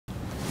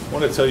I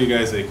want to tell you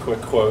guys a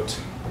quick quote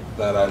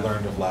that I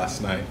learned of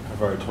last night.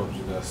 I've already told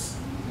you this.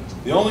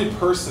 The only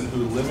person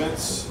who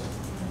limits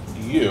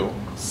you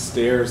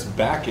stares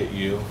back at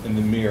you in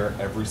the mirror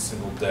every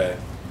single day.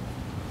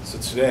 So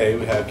today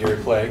we have Gary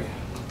Plague.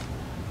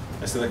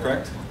 I said that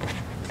correct?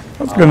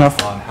 That's good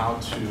enough. On how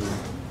to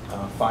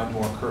find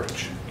more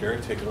courage. Gary,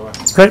 take it away.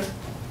 Great.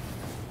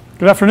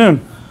 Good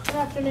afternoon. Good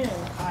afternoon.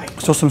 Hi.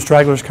 Still some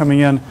stragglers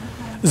coming in.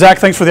 Zach,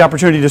 thanks for the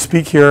opportunity to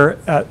speak here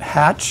at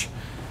Hatch.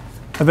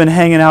 I've been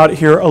hanging out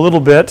here a little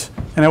bit,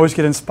 and I always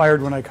get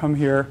inspired when I come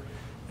here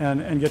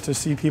and get to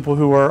see people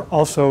who are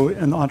also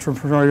in the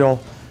entrepreneurial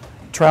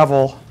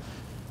travel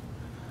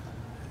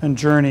and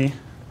journey.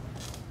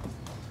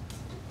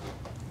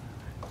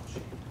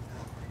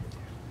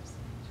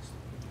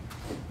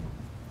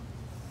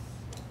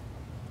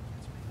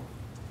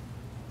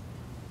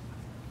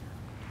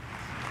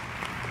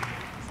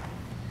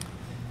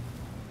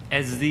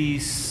 As the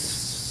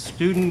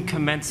student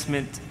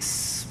commencement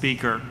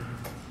speaker,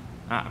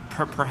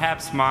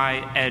 perhaps my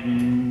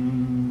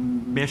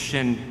admission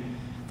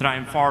that I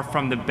am far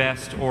from the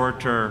best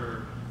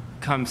orator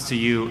comes to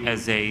you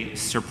as a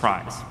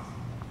surprise.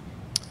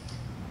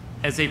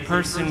 As a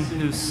person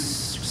who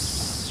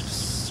stutters,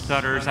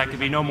 I could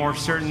be no more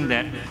certain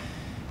that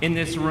in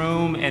this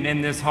room and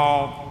in this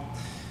hall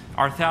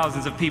are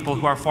thousands of people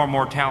who are far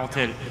more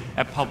talented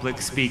at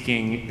public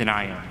speaking than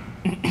I am.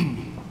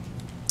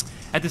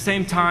 At the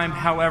same time,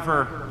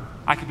 however,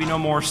 I could be no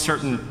more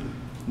certain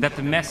that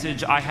the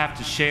message I have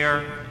to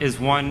share is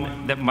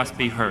one that must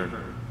be heard.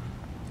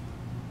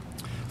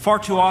 Far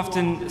too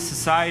often,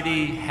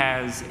 society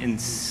has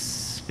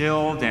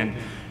instilled and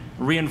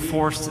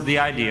reinforced the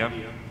idea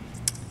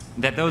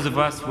that those of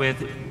us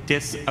with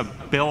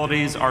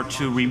disabilities are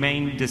to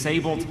remain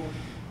disabled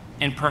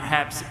and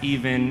perhaps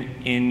even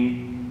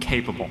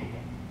incapable.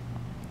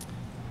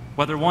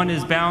 Whether one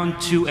is bound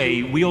to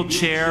a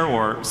wheelchair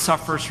or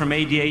suffers from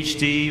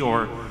ADHD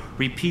or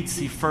repeats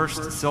the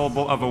first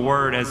syllable of a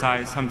word, as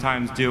I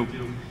sometimes do,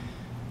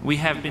 we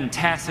have been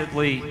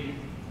tacitly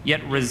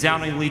yet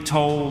resoundingly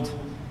told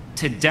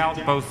to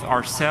doubt both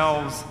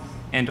ourselves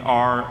and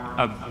our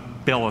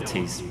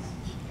abilities.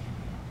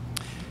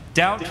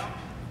 Doubt,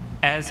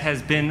 as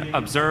has been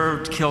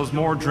observed, kills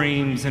more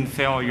dreams than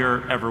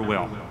failure ever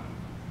will.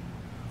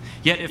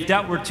 Yet if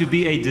doubt were to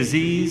be a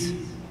disease,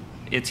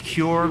 its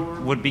cure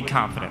would be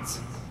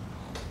confidence.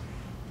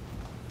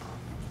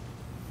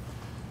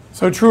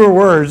 So truer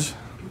words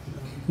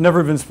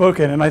never been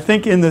spoken. And I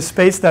think in the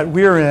space that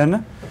we're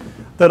in,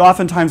 that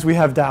oftentimes we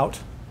have doubt.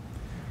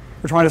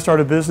 We're trying to start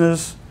a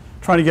business,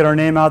 trying to get our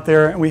name out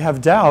there, and we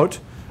have doubt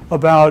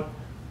about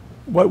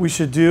what we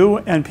should do,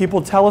 and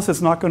people tell us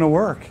it's not going to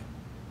work.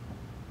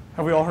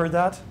 Have we all heard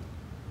that?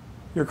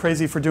 You're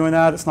crazy for doing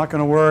that. It's not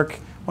going to work.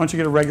 Why don't you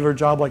get a regular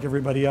job like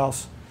everybody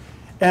else?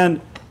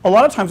 And a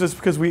lot of times it's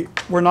because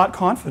we're not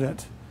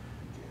confident.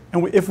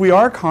 And if we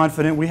are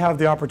confident, we have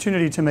the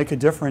opportunity to make a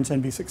difference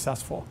and be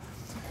successful.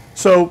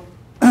 So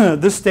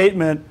this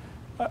statement,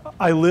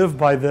 I live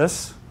by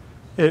this.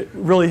 It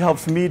really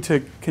helps me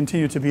to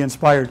continue to be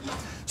inspired.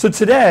 So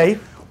today,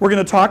 we're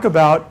going to talk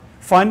about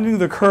finding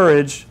the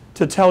courage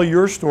to tell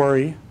your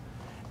story,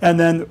 and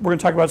then we're going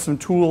to talk about some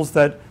tools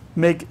that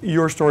make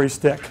your story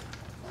stick.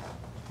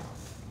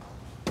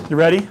 You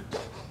ready?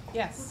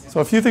 Yes.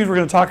 So a few things we're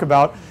going to talk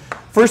about.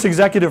 First,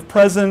 executive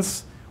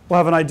presence. We'll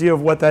have an idea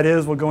of what that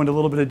is. We'll go into a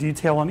little bit of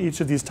detail on each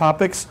of these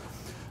topics.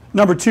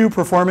 Number two,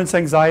 performance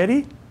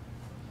anxiety,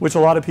 which a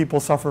lot of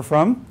people suffer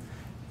from.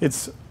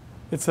 It's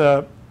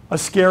a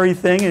scary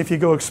thing. If you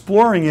go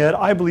exploring it,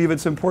 I believe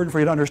it's important for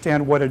you to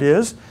understand what it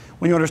is.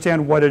 When you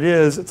understand what it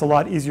is, it's a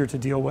lot easier to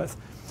deal with.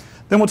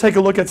 Then we'll take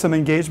a look at some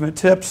engagement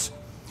tips.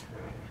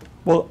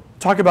 We'll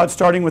talk about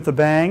starting with a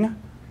bang,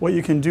 what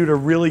you can do to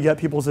really get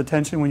people's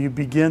attention when you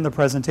begin the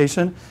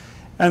presentation,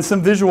 and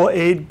some visual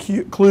aid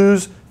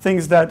clues,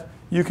 things that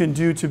you can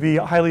do to be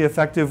highly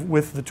effective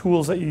with the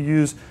tools that you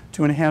use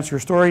to enhance your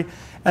story.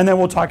 And then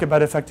we'll talk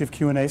about effective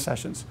Q&A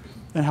sessions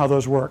and how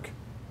those work.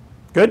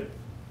 Good?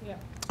 Yeah.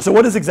 So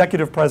what is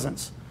executive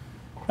presence?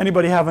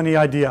 Anybody have any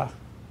idea?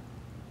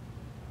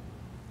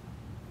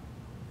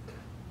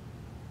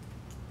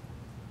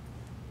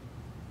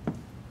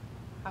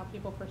 How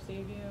people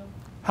perceive you.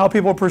 How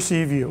people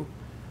perceive you.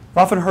 I've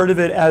often heard of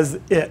it as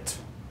it.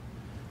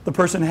 The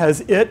person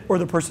has it or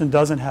the person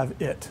doesn't have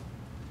it.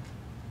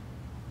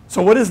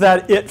 So what is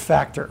that it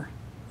factor?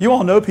 You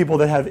all know people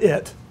that have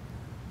it.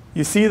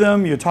 You see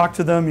them, you talk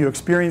to them, you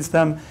experience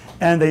them,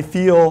 and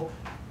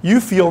you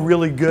feel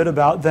really good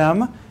about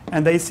them,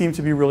 and they seem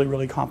to be really,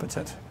 really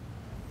competent.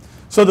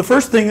 So the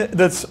first thing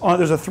there's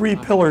three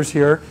pillars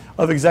here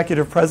of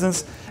executive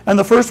presence, and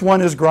the first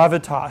one is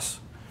gravitas.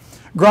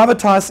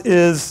 Gravitas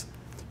is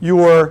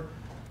your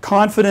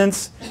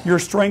confidence, your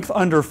strength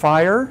under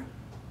fire.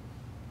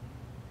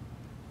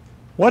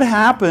 What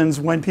happens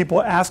when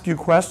people ask you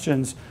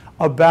questions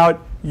about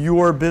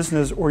your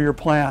business or your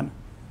plan?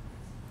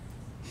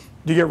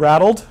 Do you get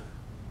rattled?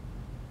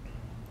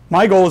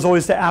 My goal is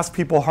always to ask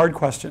people hard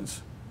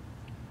questions.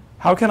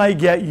 How can I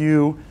get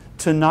you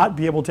to not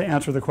be able to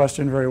answer the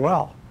question very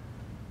well?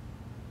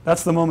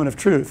 That's the moment of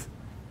truth.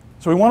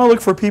 So we want to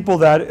look for people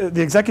that,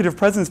 the executive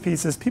presence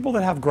piece is people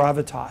that have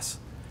gravitas.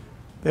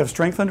 They have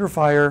strength under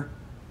fire,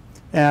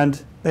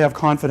 and they have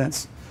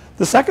confidence.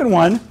 The second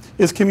one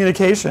is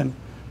communication,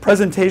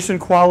 presentation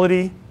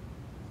quality,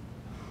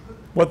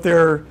 what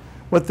their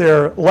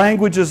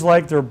language is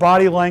like, their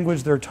body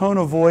language, their tone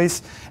of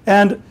voice,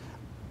 and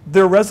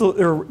the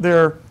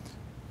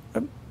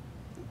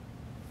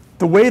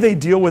way they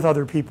deal with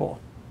other people.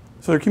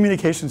 So their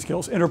communication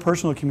skills,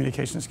 interpersonal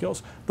communication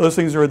skills. Those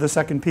things are the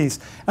second piece.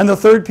 And the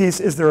third piece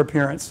is their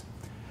appearance.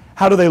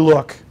 How do they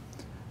look?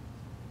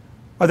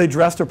 Are they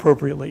dressed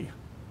appropriately?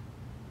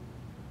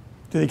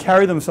 Do they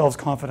carry themselves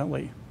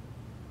confidently?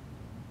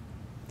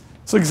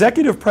 So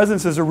executive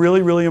presence is a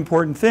really, really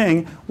important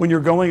thing when you're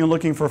going and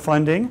looking for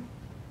funding.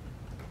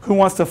 Who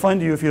wants to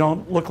fund you if you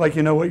don't look like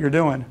you know what you're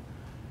doing?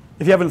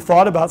 If you haven't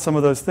thought about some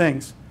of those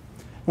things.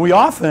 We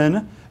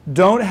often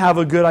don't have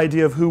a good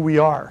idea of who we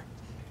are.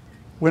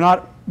 We're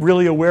not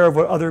really aware of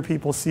what other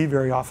people see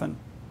very often.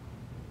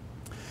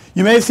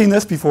 You may have seen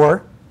this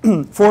before.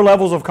 4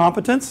 levels of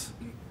competence.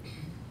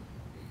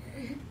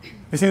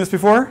 You seen this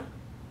before?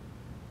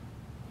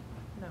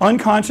 No.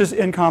 Unconscious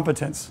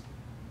incompetence.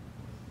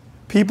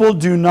 People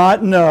do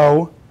not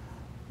know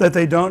that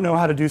they don't know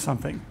how to do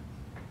something.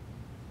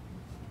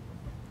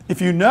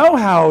 If you know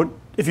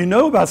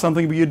about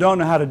something but you don't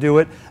know how to do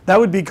it, that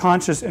would be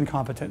conscious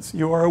incompetence.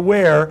 You are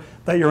aware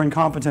that you're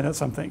incompetent at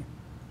something.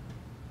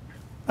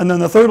 And then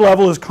the third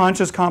level is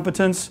conscious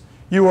competence.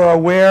 You are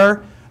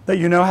aware that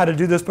you know how to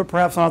do this, but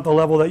perhaps not at the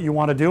level that you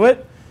want to do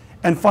it.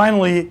 And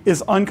finally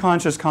is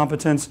unconscious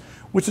competence,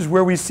 which is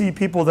where we see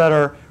people that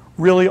are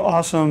really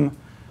awesome.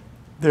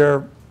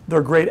 They're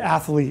great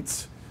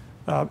athletes.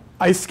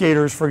 Ice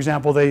skaters, for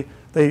example,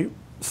 they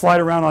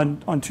slide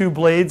around on 2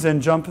 blades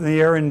and jump in the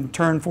air and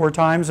turn 4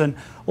 times and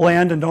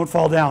land and don't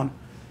fall down.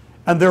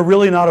 And they're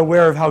really not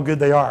aware of how good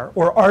they are.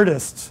 Or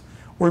artists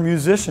or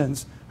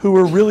musicians who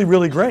are really,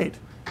 really great,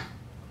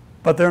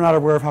 but they're not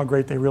aware of how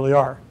great they really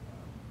are.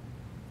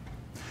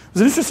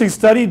 There's an interesting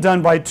study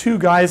done by 2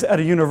 guys at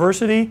a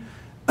university.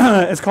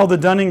 It's called the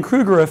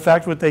Dunning-Kruger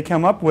effect, what they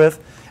came up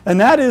with. And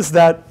that is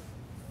that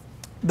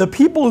the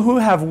people who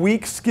have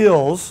weak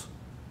skills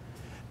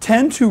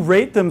tend to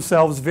rate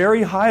themselves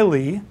very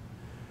highly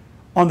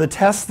on the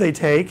tests they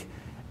take,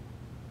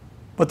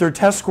 but their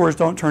test scores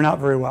don't turn out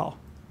very well.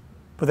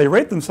 But they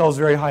rate themselves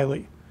very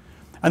highly.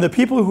 And the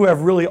people who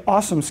have really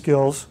awesome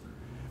skills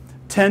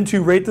tend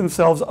to rate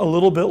themselves a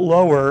little bit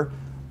lower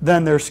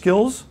than their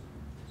skills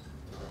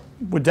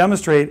would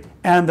demonstrate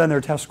and than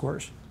their test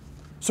scores.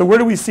 So where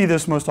do we see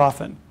this most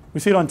often? We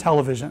see it on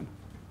television,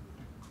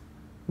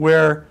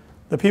 where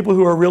the people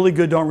who are really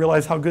good don't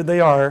realize how good they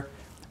are,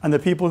 and the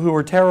people who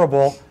are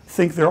terrible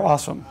think they're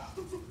awesome.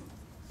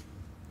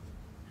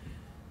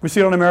 We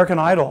see it on American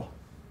Idol,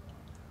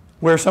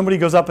 where somebody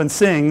goes up and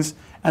sings,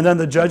 and then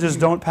the judges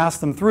don't pass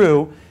them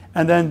through,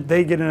 and then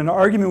they get in an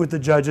argument with the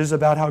judges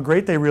about how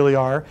great they really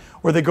are,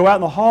 or they go out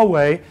in the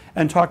hallway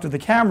and talk to the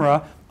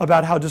camera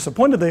about how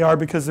disappointed they are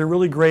because they're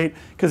really great,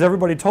 because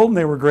everybody told them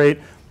they were great,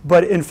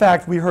 but in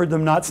fact, we heard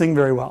them not sing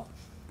very well.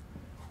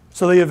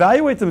 So they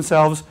evaluate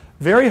themselves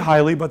very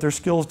highly, but their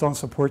skills don't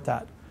support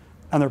that,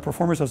 and their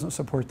performance doesn't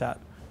support that.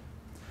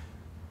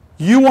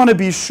 You want to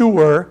be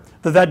sure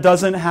that that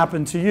doesn't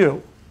happen to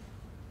you.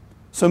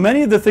 So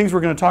many of the things we're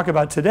going to talk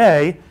about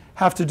today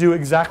have to do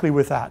exactly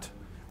with that.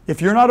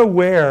 If you're not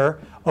aware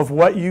of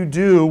what you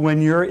do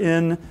when you're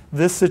in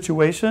this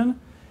situation,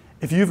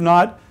 if you've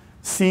not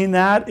seen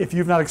that, if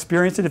you've not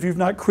experienced it, if you've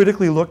not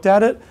critically looked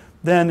at it,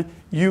 then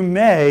you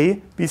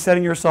may be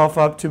setting yourself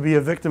up to be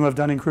a victim of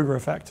Dunning-Kruger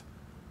effect,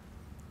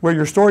 where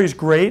your story's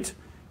great,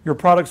 your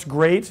product's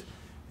great,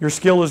 your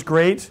skill is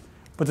great,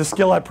 but the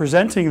skill at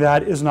presenting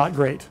that is not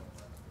great.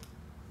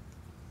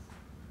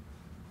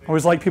 I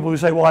always like people who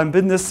say, well, I've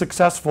been this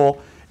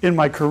successful in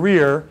my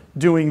career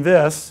doing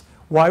this.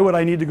 Why would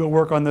I need to go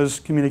work on those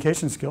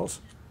communication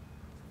skills?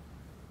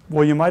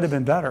 Well, you might have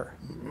been better.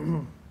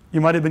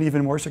 You might have been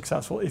even more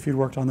successful if you'd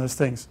worked on those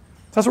things. So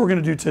that's what we're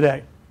going to do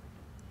today.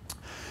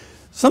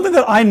 Something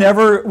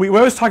that we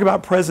always talk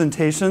about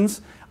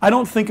presentations. I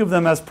don't think of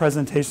them as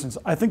presentations.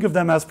 I think of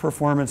them as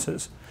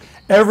performances.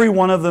 Every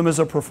one of them is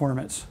a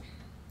performance,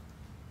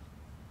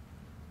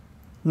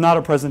 not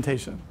a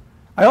presentation.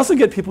 I also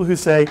get people who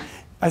say,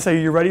 I say,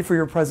 are you ready for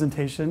your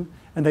presentation?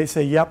 And they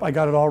say, yep, I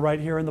got it all right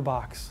here in the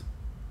box.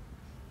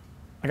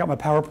 I got my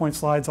PowerPoint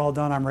slides all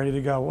done, I'm ready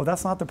to go. Well,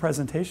 that's not the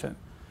presentation.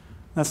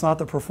 That's not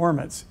the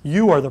performance.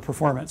 You are the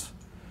performance.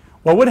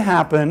 What would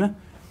happen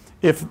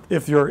if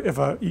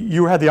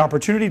you had the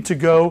opportunity to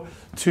go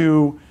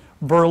to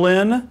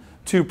Berlin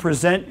to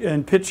present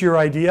and pitch your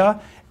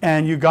idea,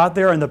 and you got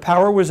there and the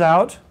power was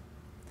out,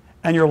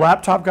 and your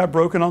laptop got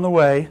broken on the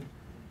way,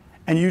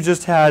 and you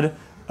just had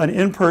an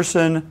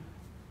in-person,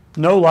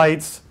 no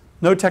lights,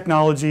 no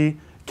technology,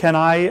 can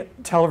I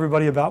tell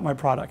everybody about my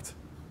product?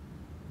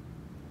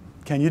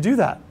 Can you do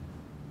that?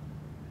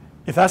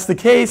 If that's the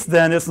case,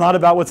 then it's not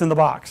about what's in the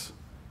box.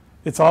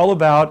 It's all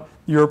about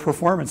your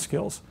performance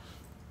skills.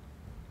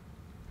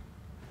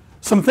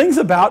 Some things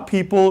about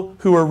people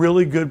who are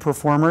really good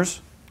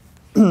performers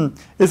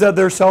is that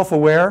they're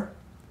self-aware,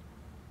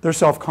 they're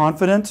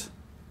self-confident,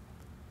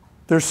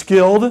 they're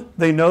skilled,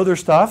 they know their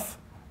stuff,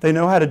 they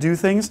know how to do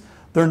things,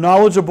 they're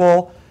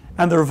knowledgeable,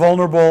 and they're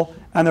vulnerable,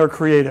 and they're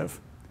creative.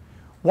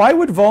 Why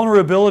would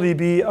vulnerability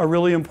be a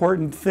really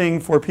important thing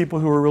for people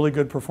who are really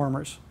good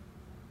performers?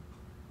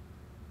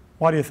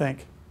 Why do you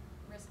think?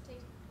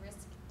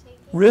 Risk-taking.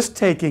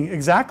 Risk-taking,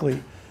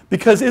 exactly.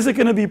 Because is it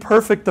going to be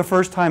perfect the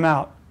first time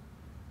out?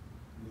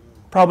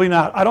 Probably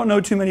not. I don't know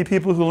too many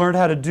people who learned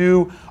how to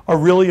do a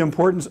really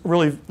important,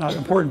 really not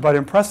important, but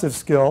impressive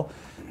skill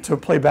to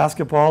play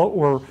basketball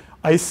or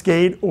ice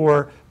skate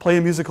or play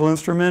a musical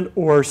instrument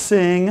or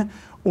sing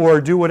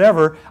or do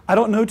whatever. I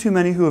don't know too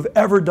many who have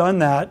ever done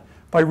that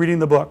by reading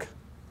the book.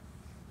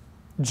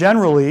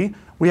 Generally,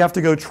 we have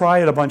to go try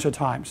it a bunch of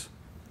times.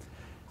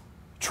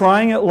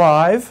 Trying it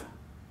live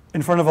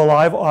in front of a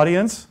live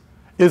audience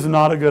is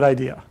not a good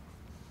idea.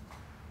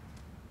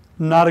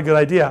 Not a good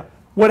idea.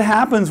 What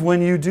happens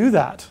when you do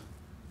that?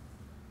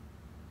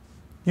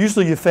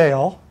 Usually you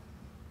fail.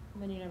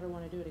 And then you never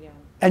want to do it again.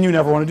 And you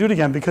never want to do it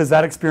again because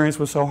that experience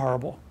was so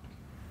horrible.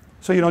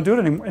 So you don't do it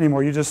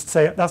anymore. You just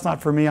say, that's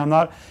not for me, I'm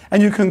not.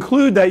 And you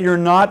conclude that you're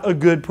not a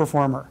good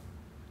performer,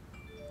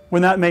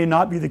 when that may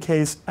not be the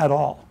case at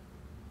all.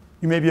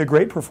 You may be a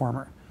great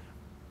performer.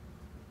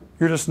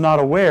 You're just not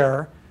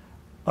aware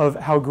of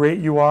how great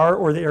you are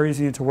or the areas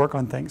you need to work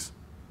on things.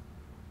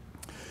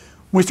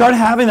 When we start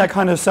having that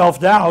kind of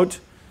self-doubt,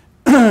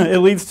 it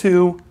leads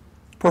to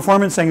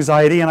performance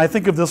anxiety. And I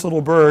think of this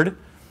little bird,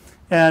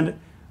 and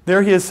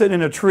there he is sitting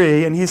in a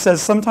tree, and he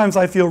says, sometimes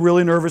I feel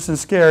really nervous and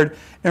scared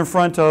in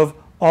front of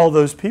all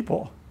those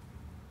people.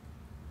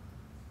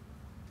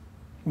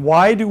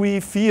 Why do we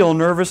feel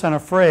nervous and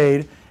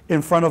afraid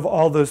in front of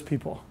all those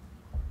people?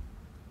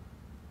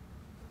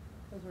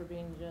 Because we're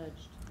being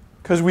judged.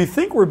 Because we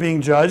think we're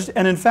being judged,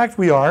 and in fact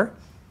we are.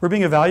 We're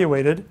being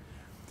evaluated.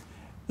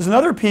 There's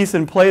another piece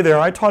in play there.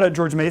 I taught at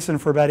George Mason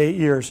for about 8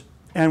 years,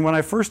 and when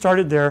I first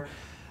started there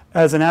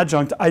as an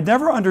adjunct, I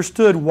never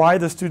understood why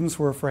the students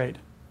were afraid.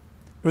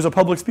 It was a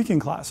public speaking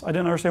class. I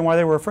didn't understand why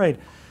they were afraid.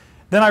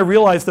 Then I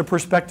realized the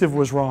perspective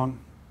was wrong,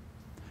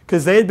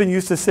 because they had been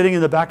used to sitting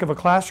in the back of a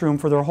classroom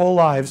for their whole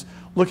lives,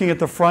 looking at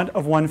the front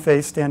of one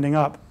face standing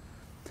up.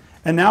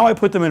 And now I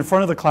put them in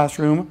front of the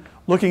classroom,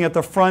 looking at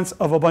the fronts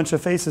of a bunch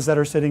of faces that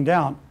are sitting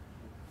down.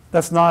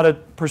 That's not a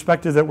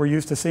perspective that we're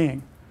used to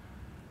seeing.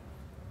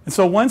 And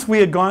so once we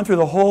had gone through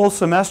the whole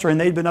semester and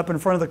they'd been up in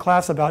front of the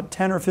class about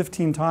 10 or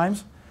 15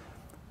 times,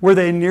 were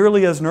they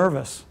nearly as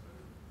nervous?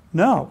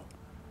 No.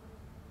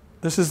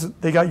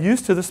 They got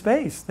used to the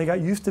space. They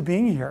got used to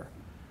being here.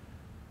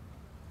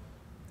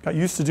 Got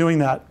used to doing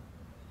that.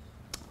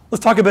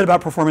 Let's talk a bit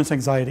about performance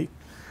anxiety.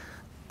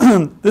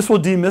 This will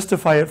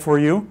demystify it for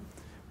you.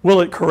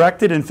 Will it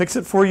correct it and fix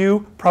it for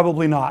you?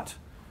 Probably not.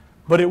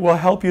 But it will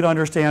help you to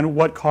understand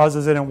what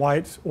causes it and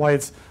why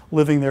it's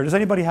living there. Does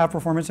anybody have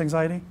performance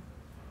anxiety?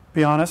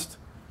 Be honest.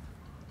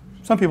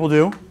 Some people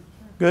do.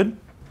 Good.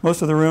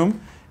 Most of the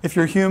room. If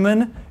you're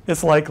human,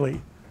 it's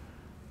likely.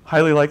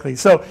 Highly likely.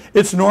 So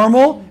it's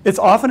normal. It's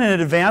often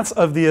in advance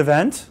of the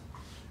event.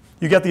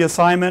 You get the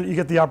assignment, you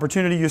get the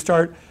opportunity, you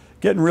start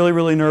getting really,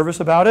 really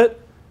nervous about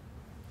it.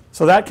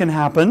 So that can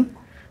happen.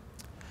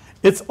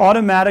 It's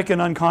automatic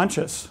and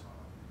unconscious.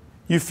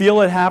 You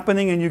feel it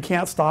happening and you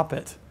can't stop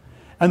it.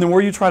 And the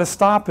more you try to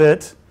stop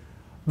it,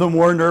 the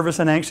more nervous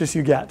and anxious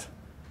you get.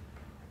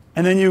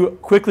 And then you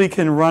quickly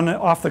can run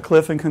off the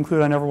cliff and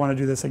conclude, I never want to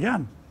do this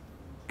again,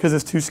 because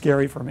it's too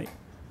scary for me.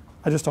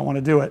 I just don't want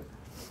to do it.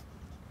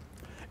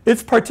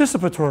 It's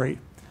participatory.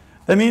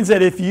 That means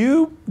that if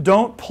you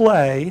don't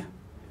play,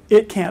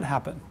 it can't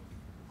happen.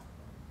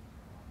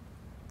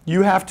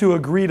 You have to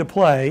agree to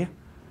play,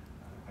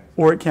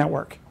 or it can't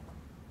work.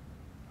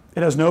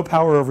 It has no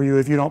power over you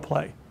if you don't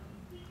play.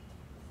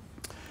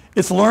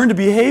 It's learned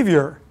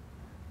behavior.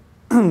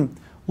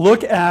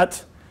 Look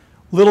at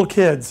little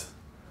kids.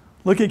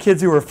 Look at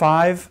kids who are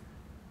 5,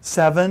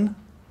 7,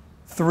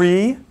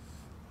 3.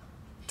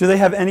 Do they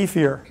have any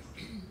fear?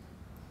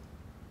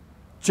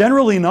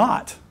 Generally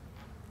not.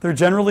 They're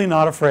generally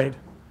not afraid.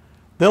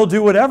 They'll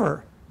do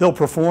whatever. They'll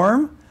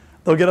perform.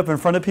 They'll get up in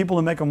front of people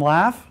and make them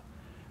laugh.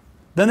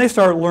 Then they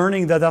start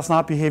learning that that's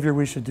not behavior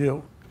we should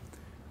do.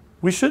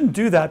 We shouldn't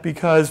do that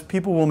because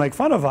people will make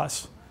fun of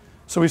us.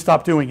 So we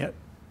stop doing it.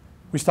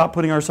 We stop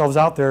putting ourselves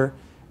out there,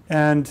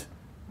 and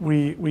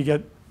we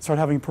start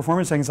having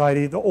performance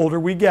anxiety. The older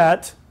we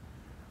get,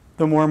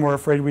 the more and more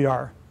afraid we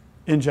are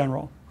in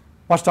general.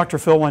 Watched Dr.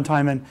 Phil one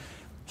time, and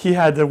he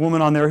had a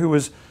woman on there who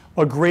was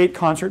a great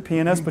concert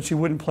pianist, but she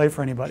wouldn't play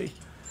for anybody.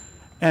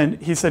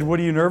 And he said, what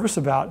are you nervous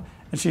about?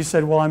 And she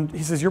said, well,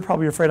 he says, you're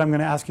probably afraid I'm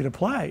going to ask you to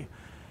play.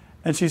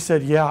 And she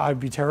said, yeah, I'd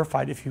be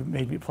terrified if you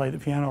made me play the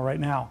piano right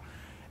now.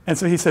 And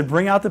so he said,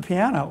 bring out the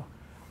piano.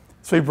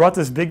 So he brought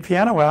this big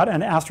piano out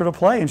and asked her to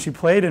play, and she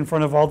played in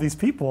front of all these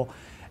people.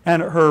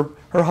 And her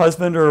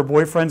husband or her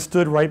boyfriend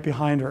stood right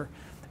behind her.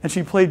 And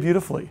she played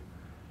beautifully.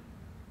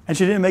 And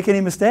she didn't make any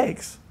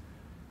mistakes.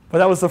 But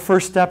that was the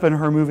first step in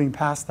her moving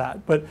past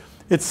that. But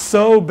it's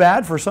so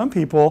bad for some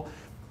people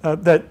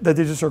that they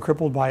just are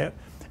crippled by it.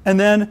 And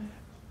then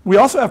we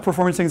also have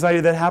performance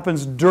anxiety that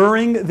happens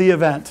during the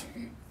event.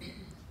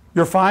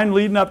 You're fine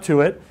leading up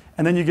to it,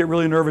 and then you get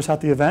really nervous at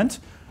the event.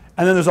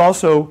 And then there's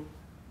also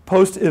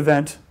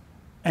post-event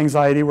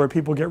anxiety where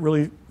people get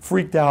really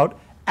freaked out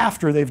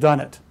after they've done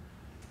it.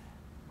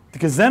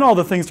 Because then all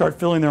the things start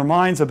filling their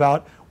minds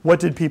about, what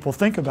did people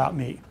think about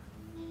me?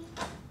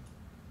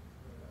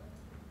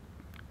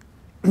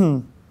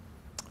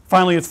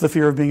 Finally, it's the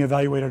fear of being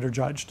evaluated or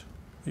judged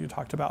that you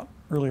talked about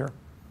earlier.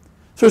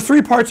 So there's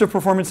 3 parts of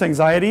performance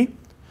anxiety.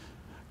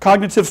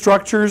 Cognitive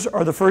structures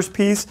are the first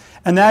piece,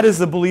 and that is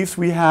the beliefs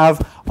we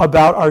have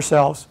about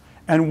ourselves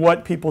and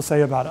what people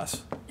say about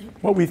us,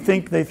 what we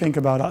think they think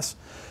about us.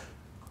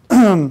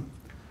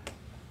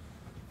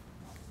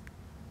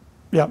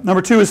 Yeah,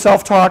 number 2 is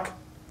self-talk,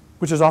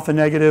 which is often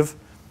negative,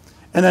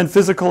 and then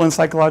physical and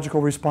psychological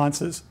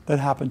responses that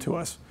happen to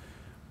us.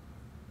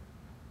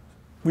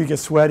 We get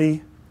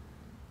sweaty,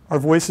 our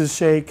voices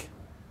shake,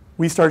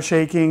 we start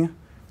shaking.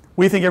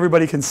 We think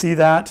everybody can see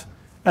that,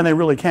 and they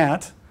really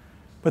can't,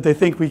 but they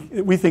think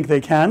we think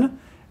they can,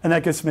 and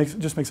that just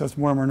makes us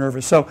more and more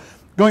nervous. So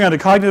going on to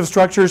cognitive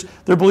structures,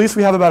 they're beliefs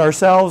we have about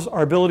ourselves,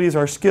 our abilities,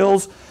 our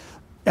skills,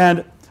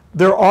 and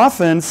they're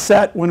often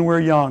set when we're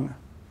young.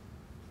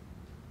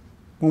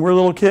 When we're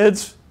little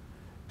kids,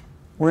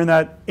 we're in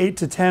that 8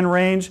 to 10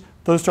 range,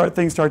 those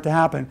things start to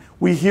happen.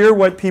 We hear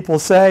what people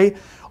say,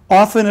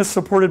 often it's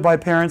supported by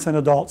parents and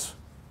adults.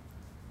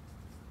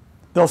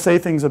 They'll say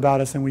things about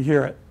us and we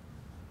hear it.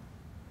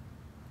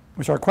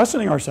 We start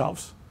questioning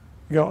ourselves.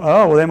 We go,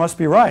 oh, well, they must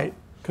be right,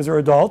 because they're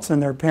adults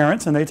and they're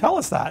parents and they tell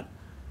us that.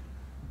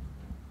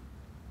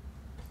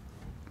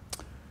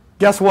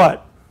 Guess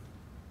what?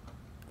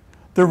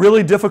 They're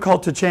really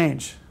difficult to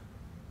change.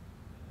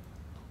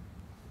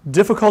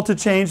 Difficult to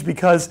change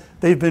because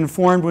they've been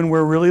formed when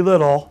we're really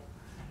little,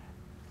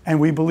 and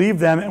we believe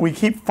them, and we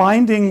keep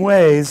finding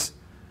ways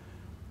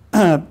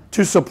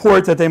to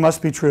support that they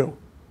must be true.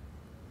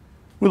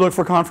 We look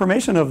for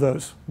confirmation of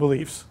those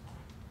beliefs.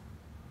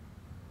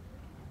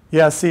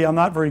 Yeah, see, I'm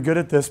not very good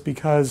at this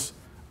because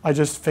I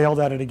just failed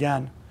at it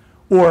again.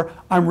 Or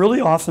I'm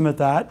really awesome at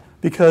that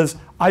because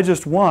I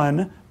just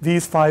won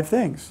these 5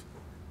 things.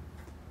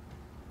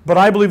 But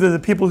I believe that the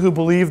people who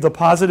believe the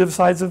positive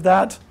sides of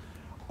that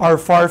are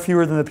far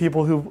fewer than the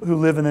people who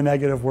live in the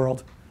negative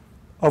world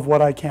of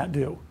what I can't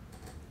do.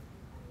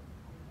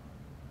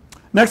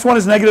 Next one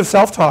is negative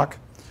self-talk.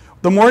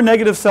 The more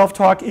negative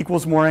self-talk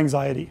equals more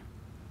anxiety.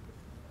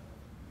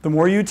 The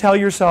more you tell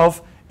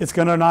yourself it's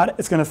going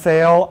to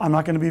fail, I'm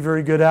not going to be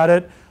very good at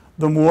it,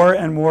 the more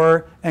and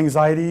more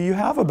anxiety you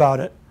have about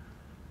it.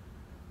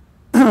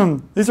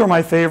 These are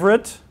my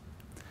favorite.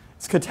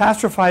 It's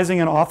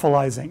catastrophizing and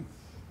awfulizing.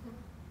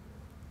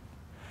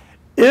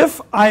 If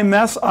I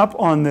mess up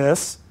on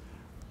this,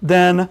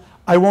 then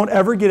I won't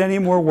ever get any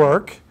more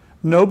work.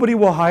 Nobody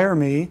will hire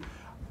me.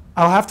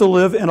 I'll have to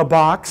live in a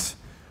box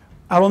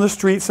out on the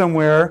street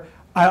somewhere.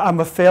 I'm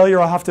a failure.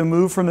 I'll have to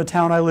move from the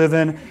town I live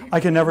in. I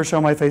can never show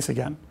my face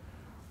again.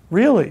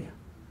 Really?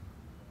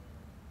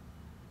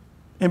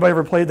 Anybody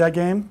ever played that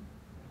game?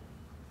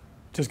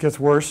 It just gets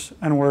worse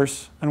and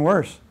worse and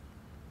worse.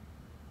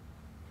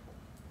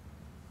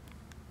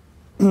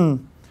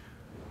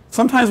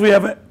 Sometimes we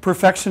have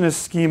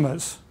perfectionist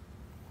schemas.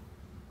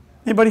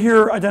 Anybody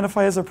here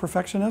identify as a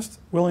perfectionist?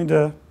 Willing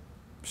to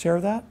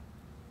share that?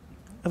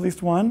 At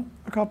least one?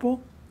 A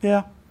couple?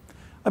 Yeah.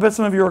 I bet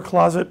some of you are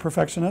closet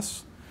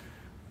perfectionists.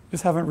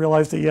 Just haven't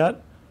realized it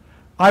yet.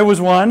 I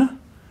was one,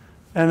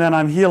 and then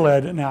I'm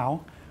healed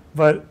now,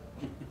 but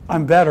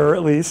I'm better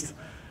at least.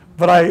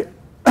 But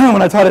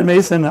when I taught at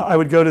Mason, I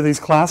would go to these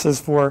classes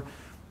for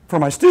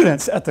my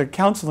students at the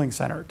counseling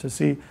center to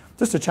see,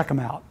 just to check them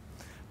out,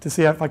 to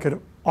see if I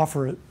could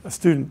offer a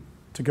student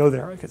to go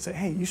there. I could say,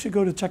 hey, you should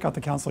go to check out the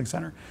counseling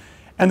center.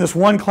 And this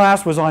one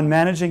class was on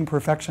managing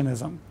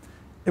perfectionism.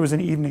 It was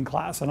an evening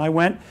class. And I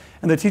went,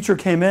 and the teacher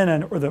came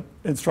in, or the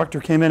instructor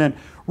came in and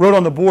wrote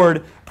on the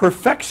board,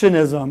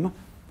 perfectionism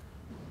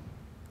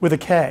with a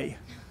K,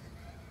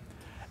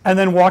 and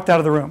then walked out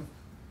of the room.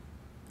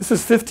 This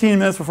was 15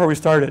 minutes before we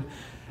started.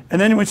 And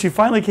then when she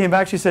finally came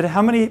back, she said,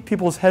 how many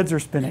people's heads are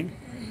spinning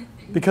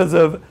because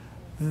of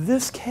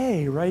this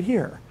K right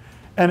here?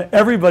 And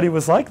everybody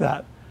was like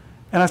that.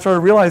 And I started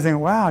realizing,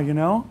 wow, you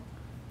know,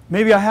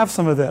 maybe I have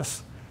some of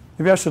this.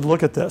 Maybe I should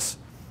look at this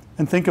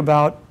and think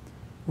about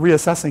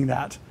reassessing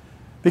that.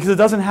 Because it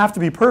doesn't have to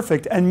be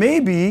perfect. And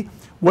maybe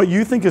what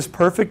you think is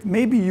perfect,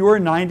 maybe your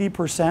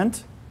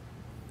 90%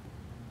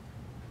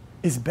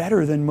 is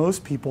better than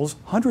most people's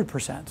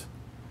 100%.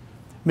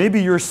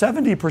 Maybe your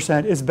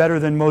 70% is better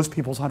than most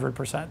people's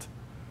 100%.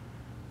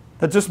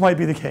 That just might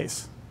be the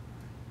case.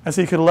 And so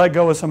you could let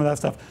go of some of that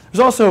stuff. There's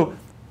also,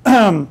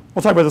 we'll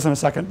talk about this in a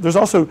second. There's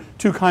also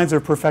 2 kinds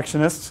of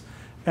perfectionists,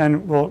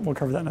 and we'll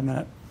cover that in a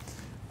minute.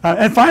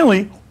 And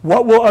finally,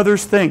 what will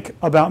others think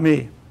about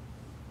me?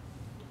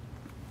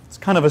 It's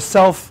kind of a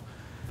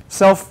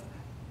self-imposed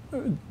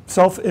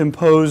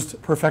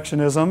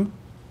perfectionism.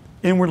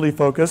 inwardly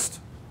focused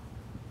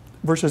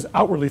versus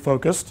outwardly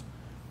focused.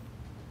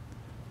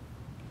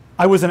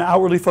 I was an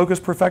outwardly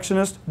focused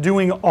perfectionist,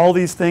 doing all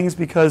these things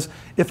because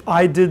if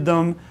I did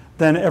them,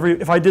 then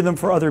if I did them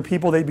for other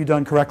people, they'd be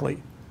done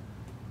correctly.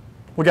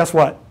 Well, guess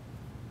what?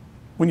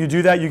 When you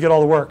do that, you get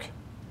all the work.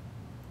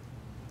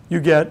 You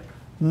get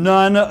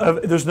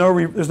there's no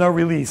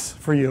release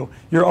for you.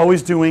 You're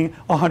always doing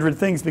 100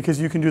 things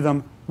because you can do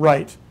them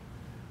right.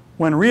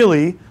 When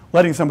really,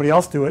 letting somebody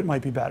else do it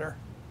might be better.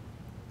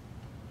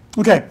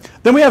 Okay,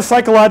 then we have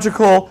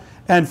psychological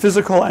and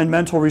physical and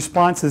mental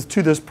responses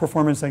to this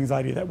performance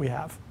anxiety that we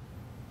have.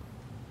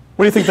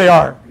 What do you think they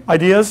are?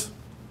 Ideas?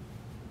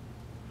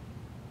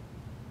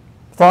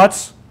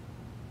 Thoughts?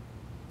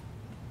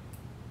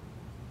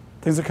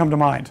 Things that come to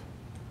mind.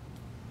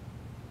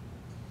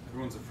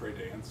 Everyone's afraid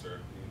to answer.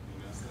 You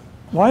know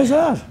that? Why is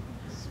that?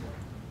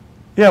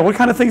 Yeah, what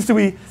kind of things do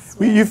we...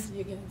 You're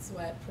getting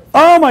sweat.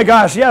 Oh my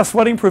gosh, yeah,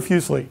 sweating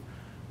profusely.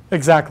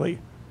 Exactly.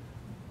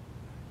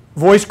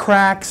 Voice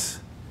cracks.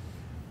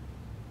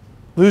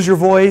 Lose your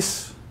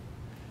voice.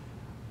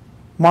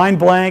 Mind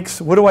blanks.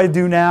 What do I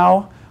do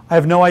now? I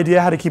have no idea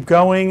how to keep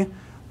going.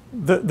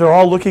 They're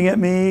all looking at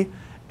me,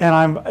 and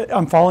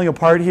I'm falling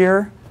apart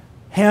here.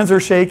 Hands are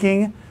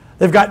shaking.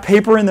 They've got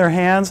paper in their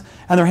hands,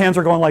 and their hands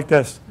are going like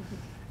this.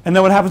 And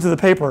then what happens to the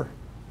paper?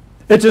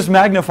 It just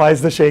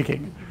magnifies the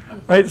shaking.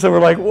 Right? So we're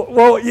like,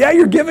 well, yeah,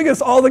 you're giving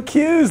us all the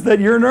cues that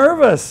you're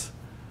nervous.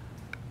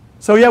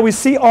 So yeah, we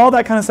see all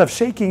that kind of stuff.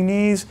 Shaking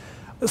knees.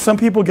 Some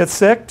people get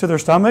sick to their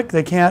stomach.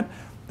 They can't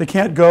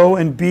go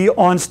and be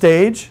on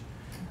stage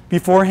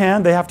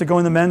beforehand. They have to go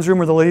in the men's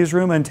room or the ladies'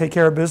 room and take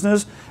care of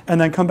business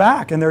and then come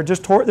back. And they're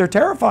just they're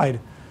terrified.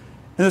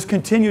 And this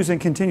continues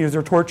and continues.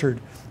 They're tortured.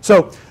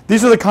 So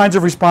these are the kinds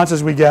of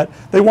responses we get.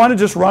 They want to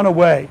just run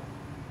away.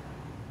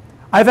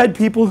 I've had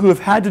people who have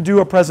had to do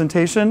a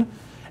presentation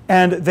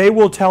and they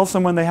will tell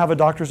someone they have a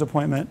doctor's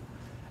appointment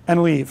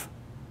and leave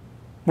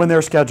when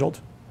they're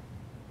scheduled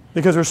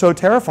because they're so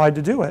terrified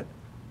to do it.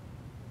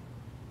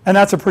 And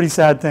that's a pretty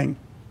sad thing.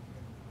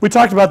 We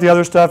talked about the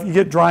other stuff. You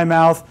get dry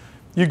mouth.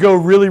 You go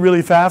really,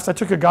 really fast. I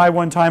took a guy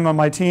one time on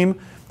my team.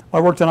 I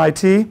worked in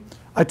IT.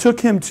 I took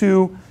him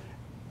to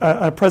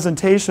a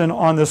presentation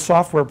on this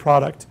software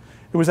product.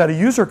 It was at a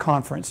user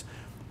conference.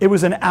 It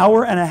was an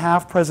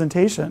 1.5-hour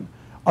presentation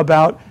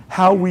about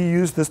how we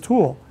use this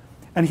tool.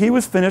 And he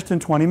was finished in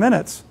 20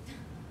 minutes.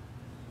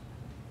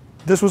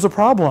 This was a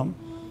problem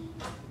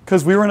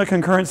because we were in a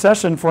concurrent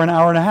session for an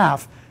 1.5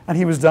 hours and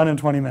he was done in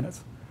 20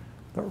 minutes.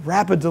 The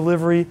rapid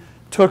delivery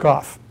took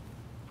off.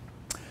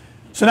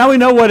 So now we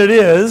know what it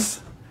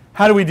is.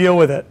 How do we deal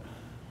with it?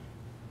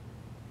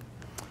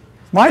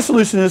 My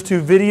solution is to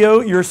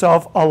video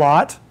yourself a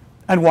lot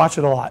and watch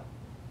it a lot.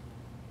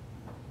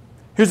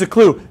 Here's a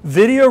clue.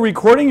 Video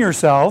recording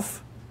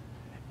yourself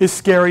is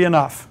scary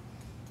enough.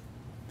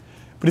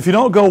 But if you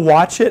don't go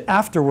watch it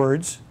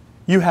afterwards,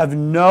 you have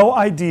no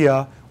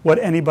idea what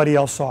anybody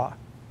else saw.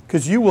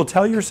 Because you will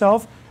tell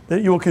yourself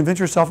that you will convince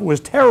yourself it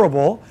was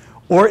terrible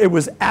or it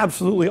was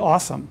absolutely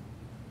awesome.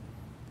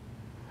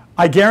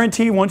 I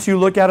guarantee once you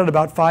look at it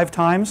about 5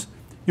 times,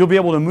 you'll be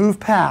able to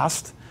move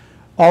past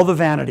all the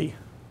vanity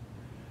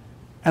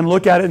and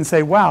look at it and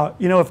say, wow,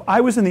 you know, if I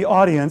was in the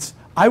audience,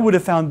 I would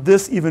have found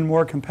this even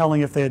more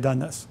compelling if they had done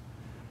this.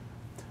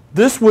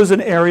 This was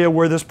an area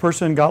where this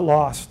person got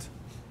lost.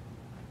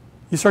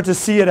 You start to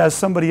see it as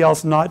somebody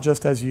else, not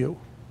just as you.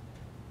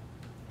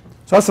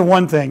 So that's the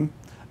one thing.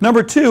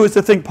 Number 2 is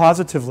to think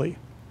positively.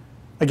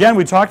 Again,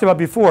 we talked about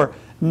before,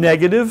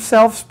 negative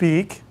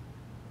self-speak,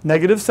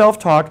 negative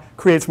self-talk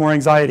creates more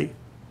anxiety.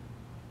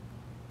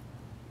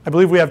 I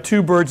believe we have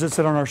 2 birds that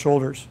sit on our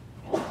shoulders.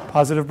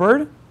 Positive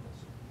bird,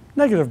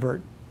 negative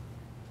bird.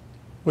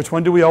 Which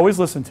one do we always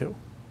listen to?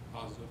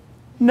 Positive.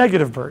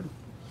 Negative bird.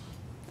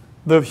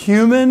 The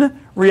human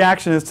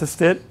reaction is to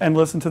sit and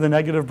listen to the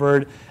negative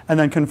bird and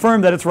then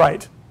confirm that it's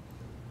right.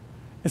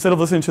 Instead of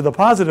listening to the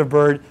positive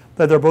bird,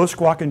 that they're both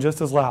squawking just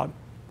as loud.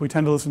 We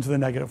tend to listen to the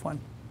negative one.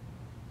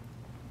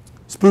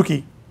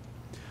 Spooky.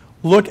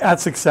 Look at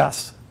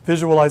success.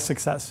 Visualize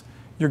success.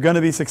 You're going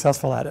to be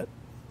successful at it.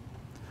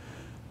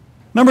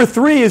 Number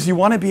 3 is you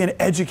want to be an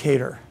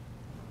educator.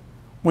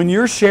 When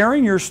you're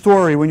sharing your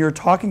story, when you're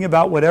talking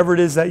about whatever it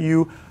is that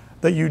you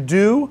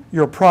do,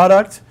 your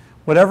product,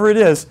 whatever it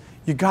is,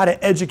 you got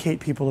to educate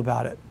people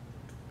about it.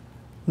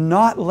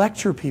 Not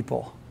lecture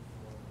people.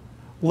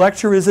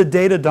 Lecture is a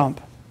data dump.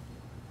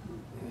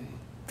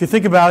 If you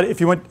think about it, if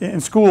you went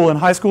in school, in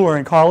high school or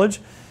in college,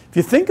 if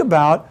you think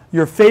about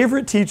your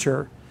favorite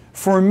teacher,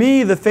 for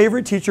me, the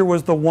favorite teacher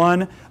was the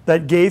one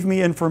that gave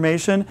me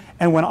information,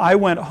 and when I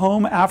went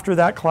home after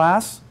that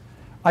class,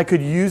 I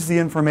could use the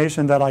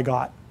information that I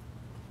got.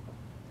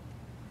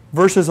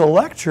 Versus a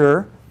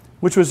lecture,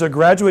 which was a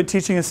graduate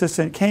teaching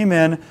assistant, came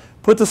in,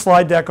 put the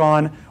slide deck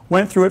on,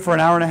 went through it for an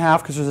 1.5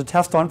 hours because there's a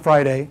test on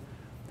Friday,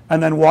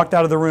 and then walked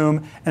out of the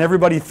room, and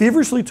everybody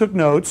feverishly took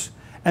notes,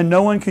 and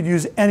no one could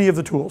use any of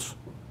the tools.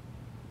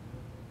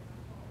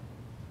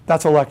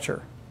 That's a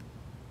lecture.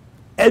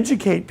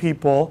 Educate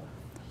people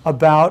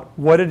about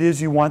what it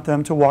is you want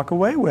them to walk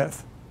away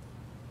with.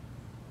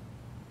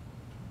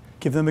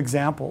 Give them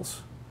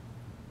examples.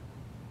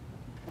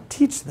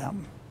 Teach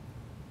them,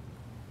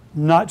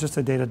 not just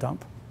a data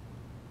dump.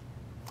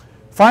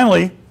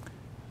 Finally,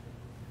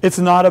 it's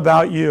not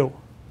about you.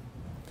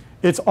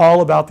 It's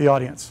all about the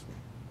audience.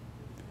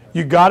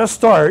 You got to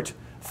start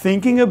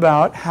thinking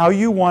about how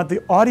you want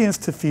the audience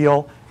to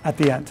feel at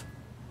the end.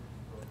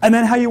 And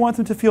then how you want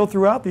them to feel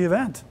throughout the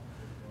event.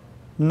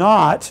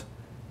 Not,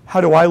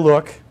 how do I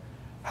look?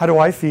 How do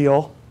I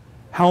feel?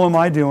 How am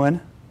I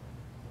doing?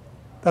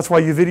 That's why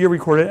you video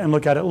record it and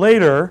look at it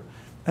later,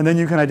 and then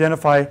you can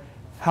identify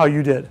how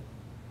you did.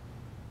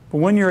 But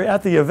when you're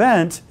at the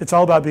event, it's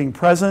all about being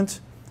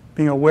present,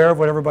 being aware of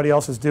what everybody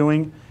else is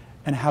doing,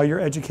 and how you're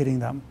educating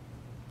them.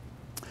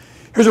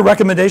 Here's a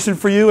recommendation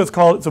for you. It's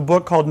a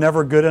book called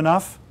Never Good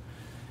Enough.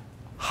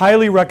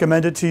 Highly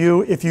recommend it to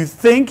you if you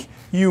think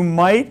you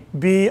might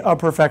be a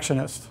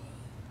perfectionist.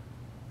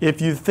 If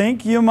you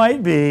think you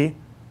might be,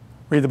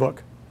 read the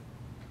book.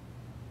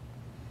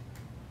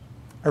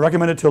 I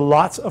recommend it to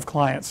lots of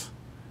clients.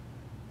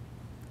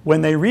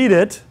 When they read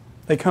it,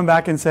 they come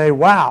back and say,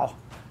 wow,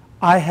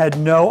 I had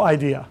no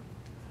idea.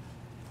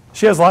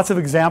 She has lots of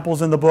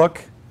examples in the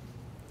book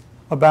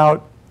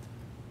about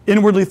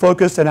inwardly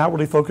focused and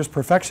outwardly focused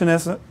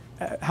perfectionism,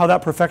 how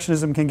that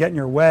perfectionism can get in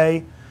your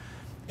way,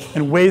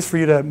 and ways for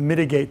you to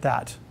mitigate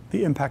that,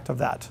 the impact of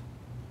that.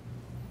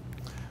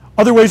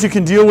 Other ways you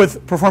can deal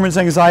with performance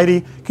anxiety,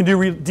 you can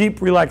do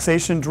deep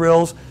relaxation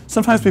drills.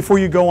 Sometimes before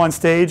you go on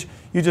stage,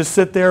 you just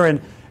sit there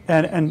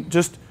and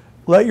just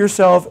let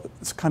yourself,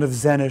 it's kind of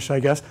Zen-ish, I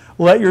guess,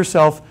 let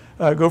yourself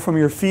go from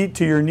your feet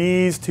to your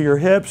knees, to your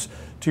hips,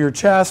 to your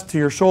chest, to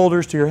your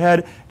shoulders, to your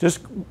head. Just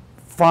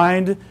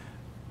find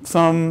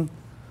some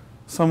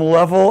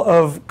level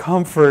of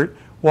comfort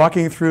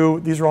walking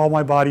through, these are all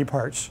my body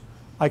parts.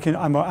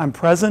 I'm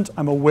present,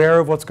 I'm aware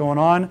of what's going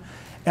on,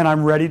 and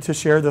I'm ready to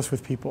share this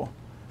with people.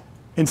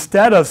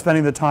 Instead of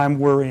spending the time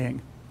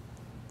worrying.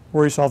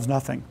 Worry solves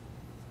nothing.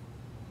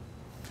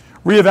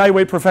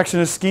 Reevaluate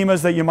perfectionist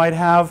schemas that you might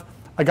have.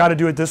 I got to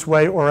do it this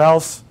way or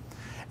else.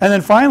 And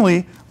then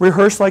finally,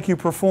 rehearse like you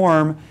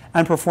perform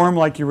and perform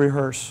like you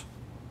rehearse.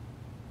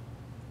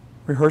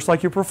 Rehearse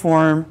like you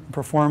perform,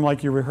 perform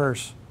like you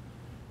rehearse.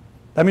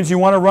 That means you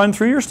want to run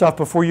through your stuff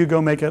before you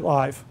go make it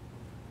live.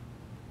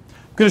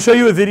 I'm going to show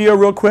you a video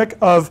real quick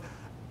of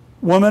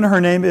a woman.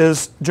 Her name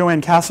is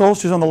Joanne Castle.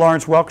 She's on the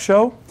Lawrence Welk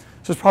Show.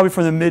 This is probably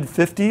from the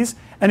mid-50s.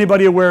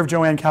 Anybody aware of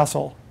Joanne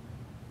Castle?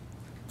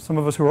 Some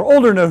of us who are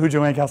older know who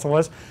Joanne Castle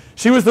was.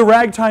 She was the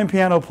ragtime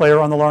piano player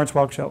on the Lawrence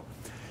Welk Show.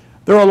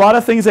 There are a lot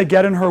of things that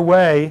get in her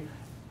way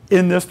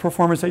in this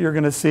performance that you're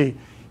going to see.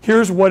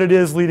 Here's what it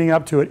is leading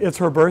up to it. It's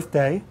her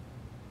birthday.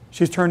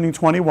 She's turning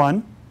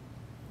 21.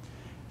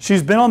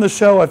 She's been on the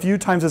show a few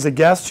times as a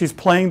guest. She's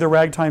playing the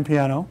ragtime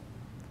piano.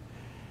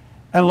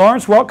 And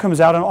Lawrence Welk comes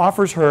out and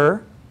offers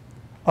her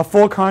a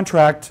full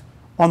contract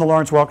on the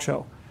Lawrence Welk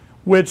Show,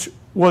 which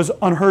was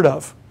unheard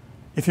of.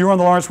 If you were on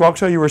the Lawrence Welk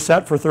Show, you were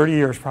set for 30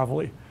 years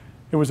probably.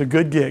 It was a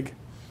good gig.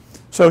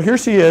 So here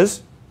she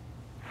is.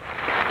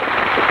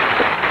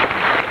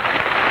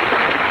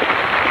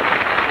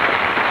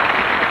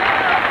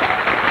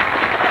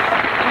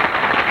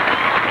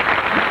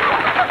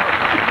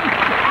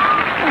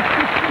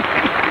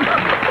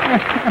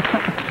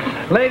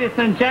 Ladies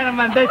and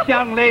gentlemen, this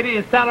young lady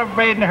is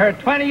celebrating her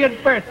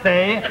 20th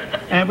birthday,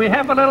 and we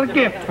have a little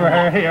gift for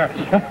her here.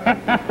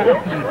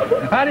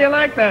 How do you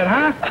like that,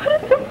 huh?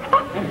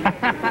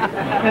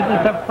 It's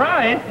a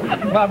surprise.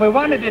 Well, we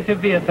wanted it to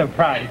be a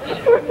surprise.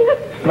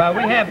 Well,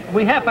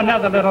 we have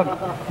another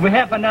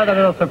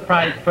little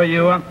surprise for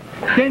you.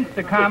 Since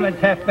the comments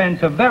have been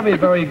so very,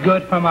 very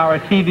good from our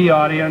TV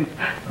audience,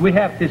 we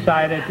have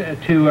decided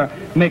to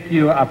make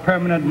you a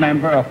permanent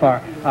member of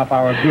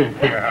our group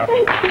here.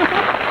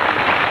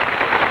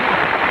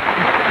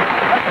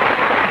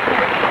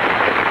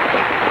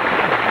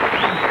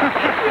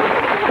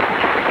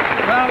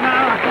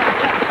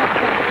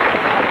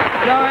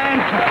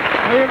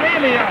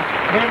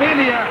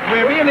 We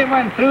really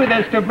went through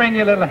this to bring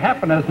you a little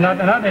happiness, not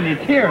any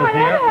tears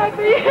here. Let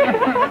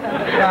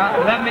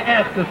me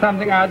ask you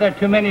something. Are there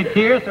too many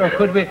tears, or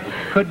could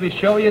we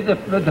show you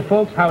the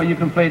folks how you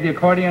can play the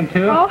accordion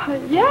too? Oh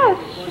yes,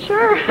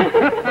 sure.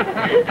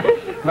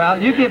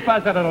 Well, you give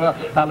us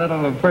a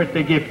little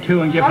birthday gift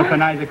too, and give us a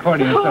nice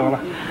accordion solo.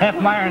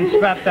 Have Myron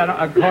strap that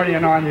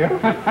accordion on you.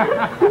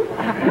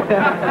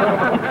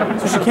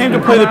 So she came to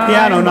play the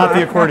piano, not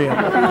the accordion.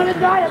 I want to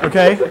die.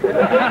 Okay?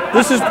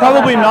 This is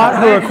probably not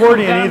her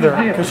accordion either,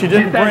 because she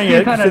didn't bring it,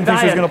 she didn't think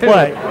she was going to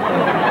play.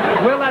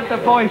 We'll let the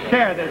boys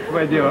share this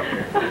with you.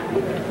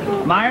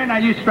 Myron, are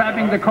you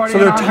strapping the accordion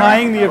So they're on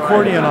tying the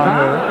accordion on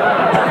her.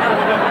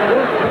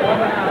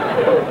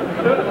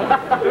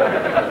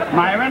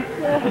 Myron?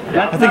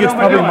 I think it's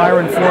probably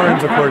Myron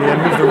Florin's accordion,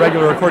 who's the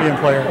regular accordion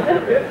player.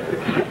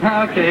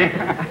 Okay.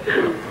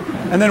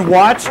 And then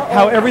watch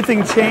how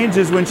everything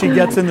changes when she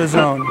gets in the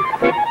zone.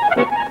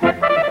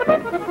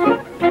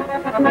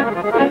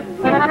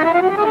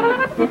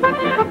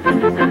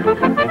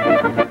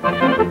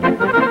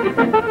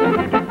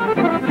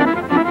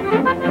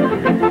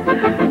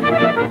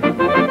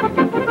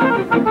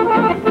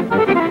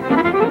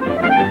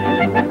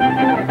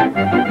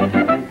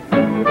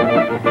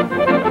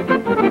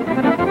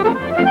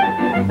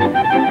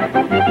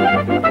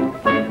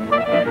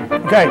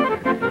 Okay,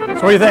 so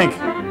what do you think?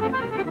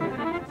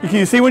 Can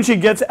you see when she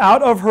gets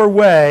out of her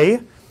way,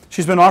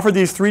 she's been offered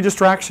these 3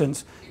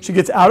 distractions. She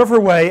gets out of her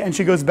way and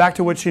she goes back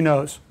to what she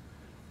knows.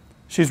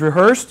 She's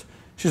rehearsed,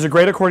 she's a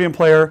great accordion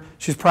player,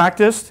 she's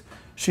practiced,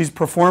 she's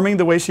performing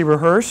the way she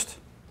rehearsed,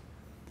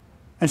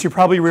 and she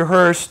probably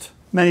rehearsed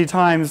many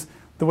times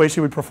the way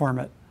she would perform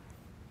it.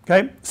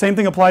 Okay, same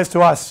thing applies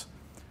to us.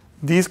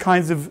 These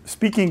kinds of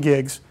speaking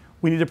gigs,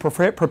 we need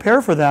to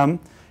prepare for them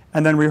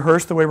and then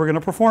rehearse the way we're going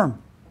to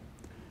perform.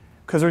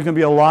 Because there's going to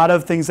be a lot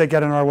of things that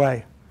get in our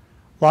way.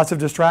 Lots of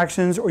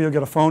distractions, or you'll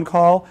get a phone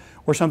call,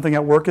 or something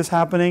at work is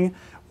happening.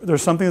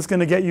 There's something that's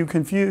going to get you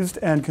confused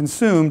and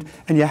consumed,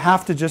 and you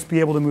have to just be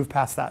able to move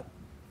past that.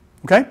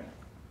 Okay?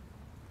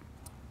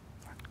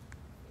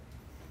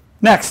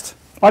 Next,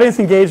 audience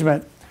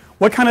engagement.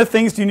 What kind of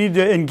things do you need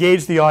to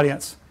engage the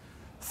audience?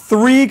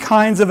 3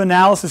 kinds of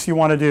analysis you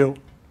want to do.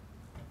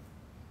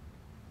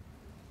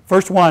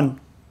 First one,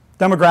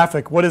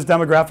 demographic. What is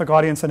demographic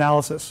audience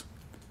analysis?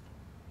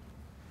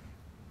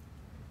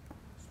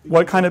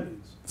 What kind of,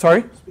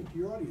 sorry? Speak to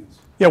your audience.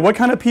 Yeah, what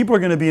kind of people are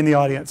going to be in the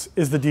audience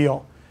is the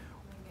deal.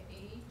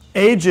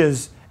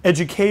 Ages,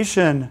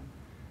 education,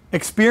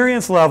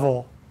 experience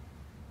level,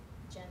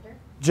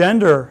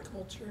 gender,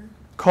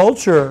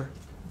 culture,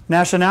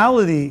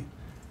 nationality.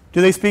 Do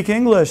they speak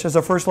English as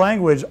a first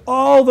language?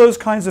 All those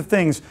kinds of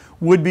things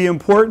would be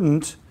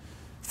important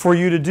for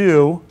you to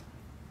do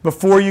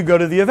before you go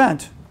to the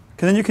event.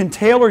 Because then you can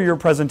tailor your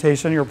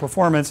presentation, your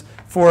performance,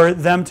 for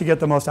them to get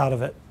the most out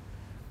of it.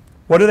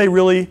 What are they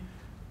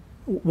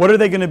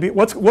going to be,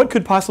 what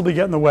could possibly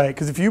get in the way?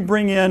 Because if you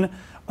bring in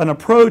an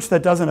approach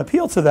that doesn't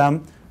appeal to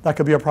them, that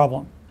could be a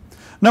problem.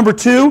 Number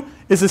 2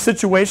 is the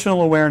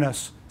situational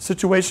awareness,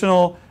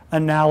 situational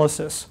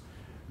analysis.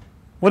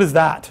 What is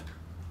that?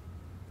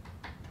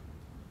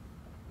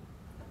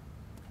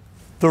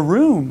 The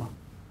room.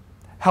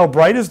 How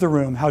bright is the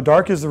room? How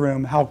dark is the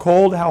room? How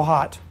cold? How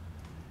hot?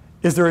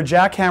 Is there a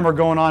jackhammer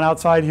going on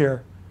outside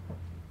here?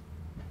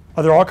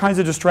 Are there all kinds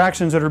of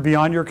distractions that are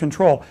beyond your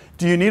control?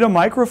 Do you need a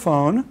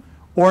microphone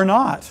or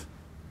not?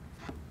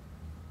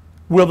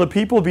 Will the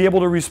people be able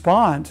to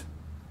respond?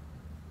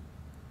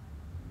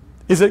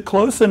 Is it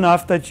close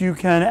enough that you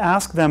can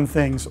ask them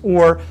things?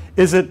 Or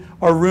is it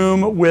a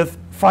room with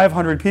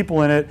 500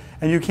 people in it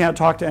and you can't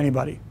talk to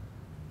anybody?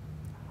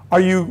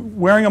 Are you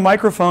wearing a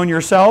microphone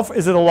yourself?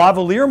 Is it a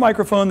lavalier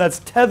microphone that's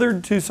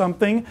tethered to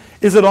something?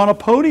 Is it on a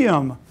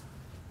podium?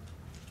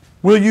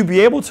 Will you be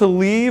able to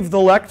leave the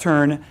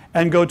lectern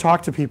and go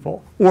talk to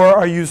people? Or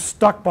are you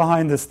stuck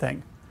behind this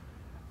thing?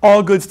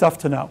 All good stuff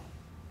to know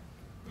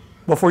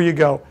before you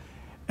go.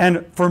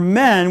 And for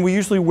men, we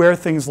usually wear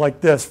things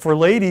like this. For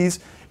ladies,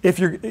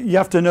 you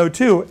have to know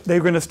too,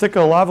 they're going to stick a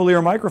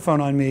lavalier microphone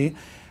on me.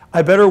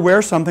 I better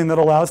wear something that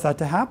allows that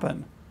to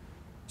happen.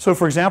 So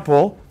for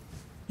example,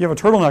 you have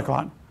a turtleneck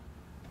on.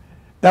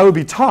 That would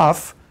be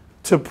tough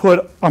to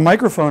put a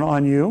microphone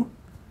on you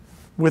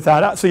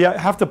without out. So you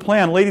have to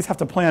plan, ladies have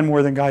to plan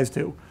more than guys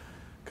do,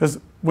 because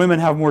women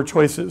have more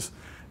choices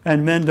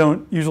and men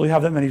don't usually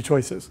have that many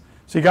choices.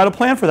 So you got to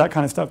plan for that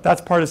kind of stuff. That's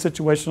part of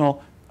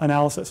situational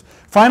analysis.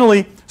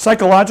 Finally,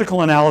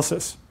 psychological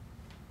analysis.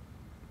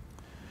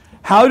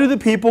 How do the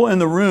people in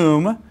the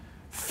room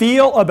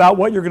feel about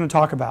what you're going to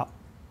talk about?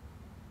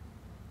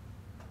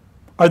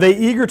 Are they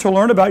eager to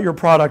learn about your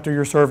product or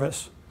your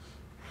service?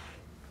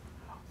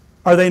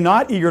 Are they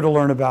not eager to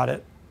learn about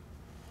it?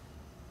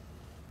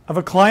 I have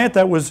a client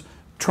that was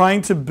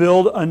trying to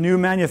build a new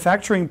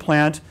manufacturing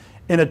plant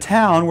in a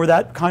town where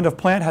that kind of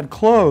plant had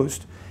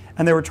closed.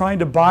 And they were trying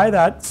to buy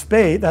that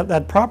space,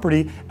 that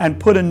property, and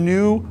put a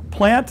new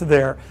plant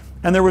there.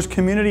 And there was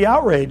community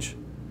outrage.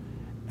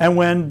 And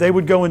when they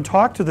would go and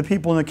talk to the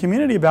people in the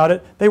community about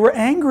it, they were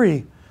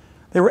angry.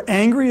 They were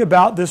angry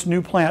about this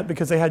new plant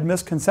because they had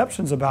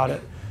misconceptions about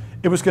it.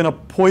 It was going to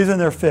poison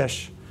their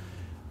fish.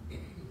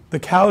 The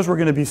cows were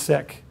going to be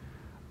sick.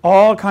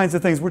 All kinds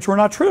of things, which were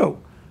not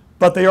true.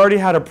 But they already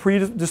had a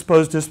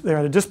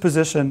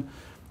predisposition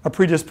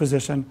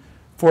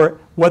for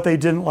what they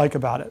didn't like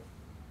about it,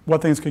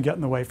 what things could get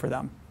in the way for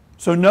them.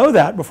 So know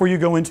that before you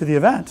go into the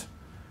event.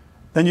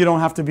 Then you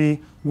don't have to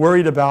be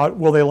worried about,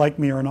 will they like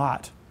me or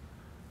not?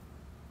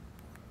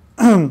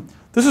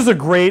 This is a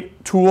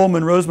great tool.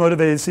 Monroe's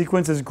Motivated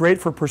Sequence is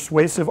great for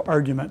persuasive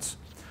arguments.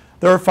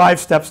 There are 5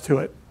 steps to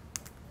it.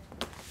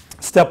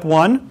 Step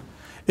 1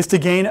 is to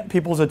gain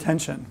people's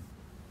attention.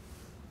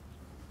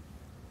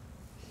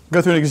 I'll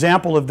go through an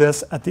example of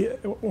this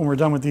when we're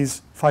done with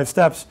these 5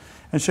 steps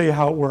and show you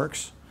how it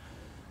works.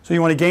 So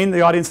you want to gain the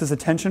audience's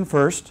attention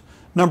first.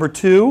 Number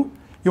 2,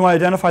 you want to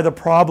identify the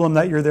problem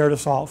that you're there to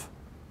solve.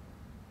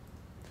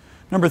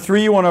 Number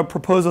 3, you want to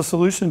propose a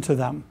solution to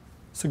them.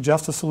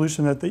 Suggest a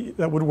solution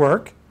that would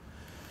work.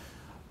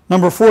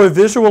 Number 4,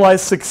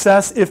 visualize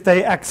success if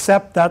they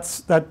accept that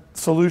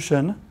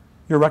solution,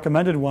 your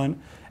recommended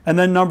one. And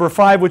then number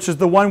 5, which is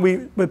the one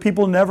what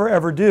people never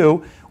ever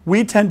do,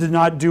 we tend to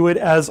not do it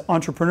as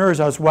entrepreneurs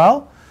as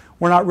well.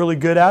 We're not really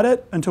good at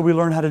it until we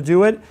learn how to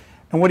do it.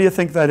 And what do you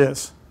think that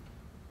is?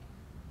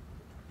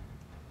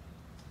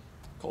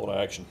 Call to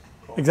action.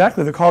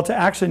 Exactly. The call to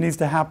action needs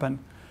to happen.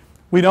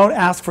 We don't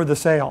ask for the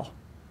sale.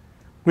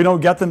 We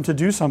don't get them to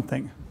do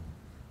something.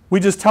 We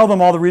just tell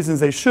them all the reasons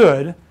they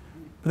should,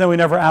 but then we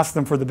never ask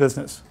them for the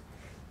business.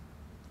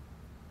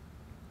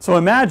 So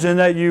imagine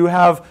that you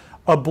have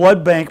a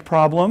blood bank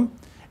problem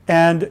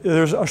and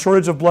there's a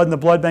shortage of blood in the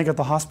blood bank at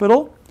the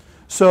hospital.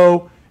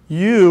 So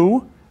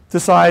you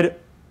decide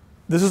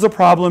this is a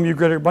problem. You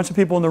get a bunch of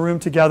people in the room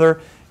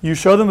together. You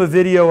show them a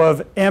video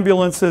of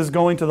ambulances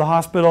going to the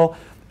hospital,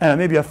 and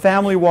maybe a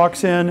family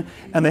walks in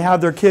and they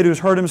have their kid who's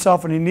hurt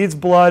himself and he needs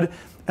blood,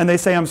 and they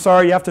say, I'm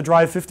sorry, you have to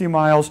drive 50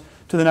 miles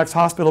to the next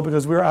hospital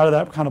because we're out of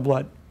that kind of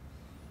blood.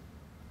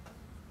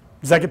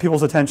 Does that get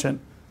people's attention?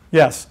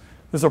 Yes,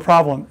 there's a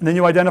problem. And then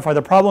you identify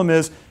the problem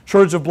is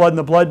shortage of blood in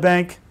the blood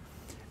bank.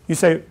 You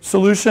say,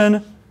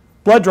 solution,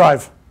 blood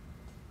drive.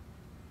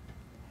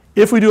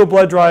 If we do a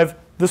blood drive,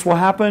 this will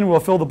happen. We'll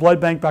fill the blood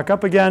bank back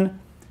up again.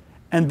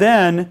 And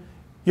then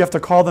you have to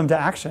call them to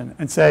action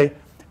and say,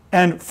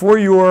 and for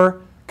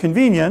your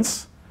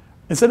convenience,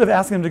 instead of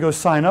asking them to go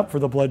sign up for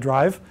the blood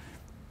drive,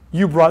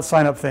 you brought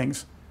sign up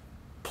things.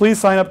 Please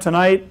sign up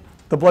tonight.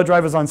 The blood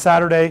drive is on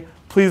Saturday.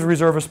 Please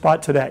reserve a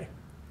spot today.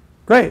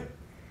 Great.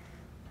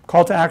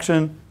 Call to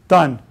action,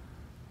 done.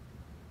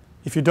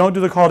 If you don't do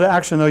the call to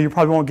action, though, you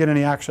probably won't get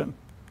any action.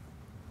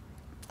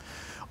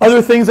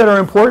 Other things that are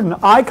important,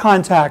 eye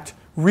contact,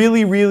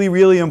 really, really,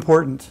 really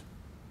important.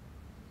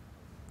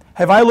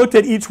 Have I looked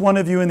at each one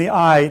of you in the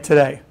eye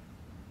today?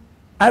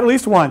 At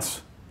least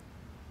once.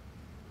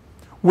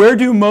 Where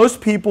do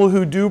most people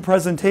who do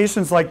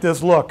presentations like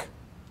this look?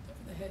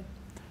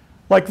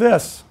 Like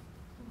this.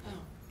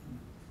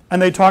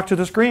 And they talk to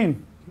the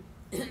screen.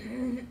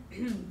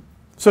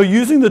 So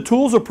using the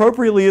tools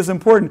appropriately is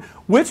important.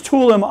 Which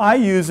tool am I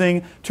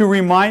using to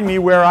remind me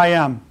where I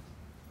am?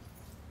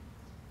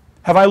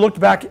 Have I looked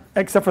back,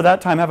 except for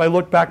that time, have I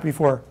looked back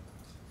before?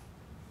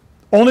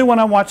 Only when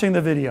I'm watching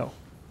the video,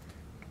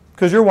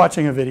 because you're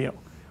watching a video.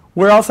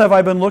 Where else have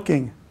I been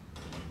looking?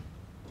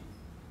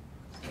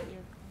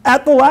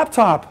 At the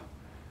laptop,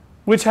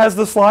 which has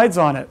the slides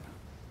on it.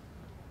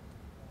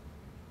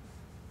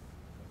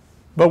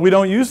 But we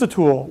don't use the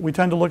tool. We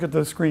tend to look at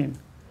the screen.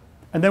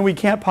 And then we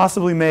can't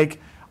possibly make,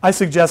 I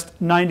suggest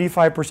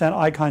 95%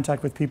 eye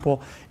contact with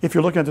people. If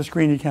you're looking at the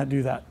screen, you can't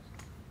do that.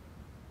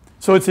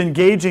 So it's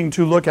engaging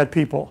to look at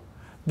people.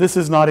 This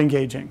is not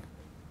engaging.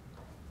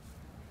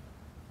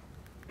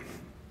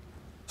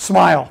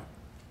 Smile.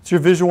 It's your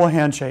visual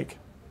handshake.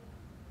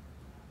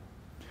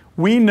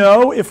 We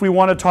know if we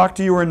want to talk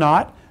to you or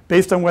not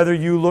based on whether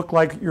you look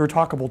like you're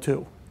talkable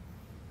to.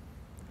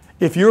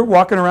 If you're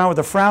walking around with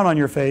a frown on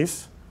your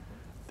face,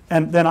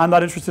 and then I'm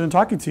not interested in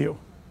talking to you.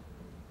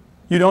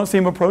 You don't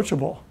seem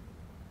approachable.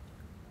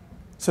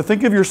 So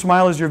think of your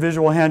smile as your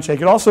visual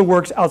handshake. It also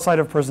works outside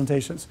of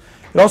presentations.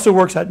 It also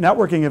works at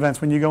networking events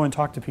when you go and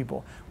talk to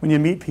people, when you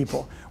meet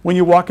people, when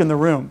you walk in the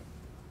room.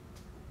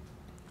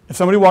 If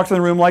somebody walks in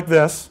the room like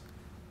this,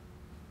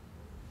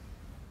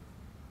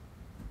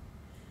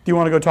 do you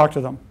want to go talk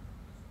to them?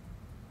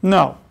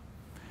 No.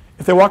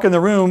 If they walk in the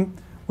room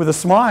with a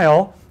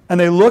smile and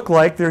they look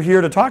like they're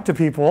here to talk to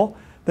people,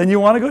 then you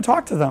want to go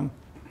talk to them.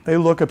 They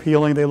look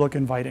appealing, they look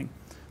inviting.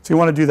 So you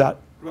want to do that.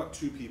 What about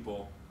two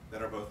people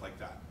that are both like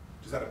that?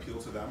 Does that appeal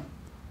to them?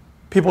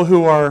 People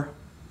who are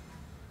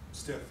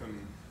Stiff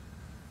and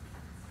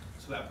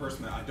so that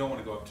person that I don't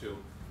want to go up to,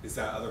 is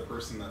that other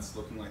person that's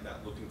looking like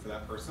that looking for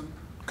that person?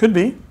 Could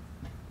be.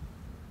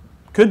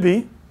 Could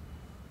be.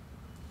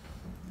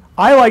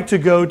 I like to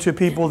go to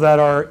people that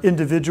are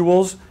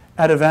individuals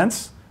at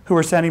events who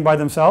are standing by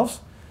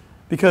themselves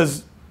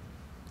because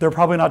they're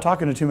probably not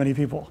talking to too many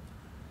people.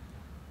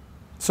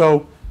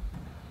 So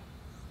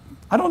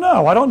I don't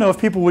know. I don't know if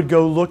people would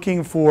go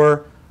looking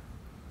for,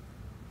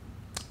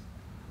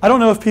 I don't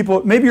know if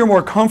people, maybe you're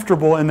more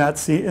comfortable in that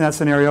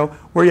scenario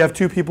where you have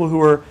two people who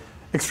are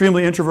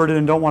extremely introverted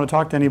and don't want to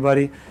talk to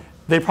anybody.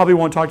 They probably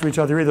won't talk to each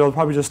other either. They'll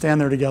probably just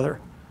stand there together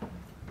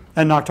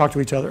and not talk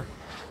to each other.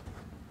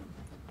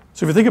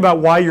 So if you think about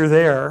why you're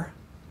there,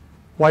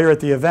 why you're at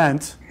the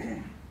event,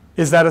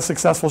 is that a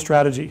successful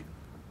strategy?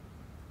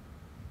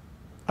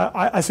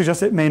 I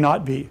suggest it may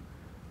not be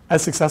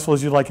as successful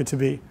as you'd like it to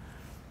be.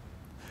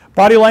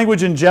 Body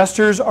language and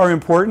gestures are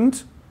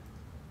important.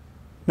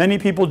 Many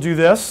people do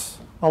this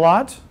a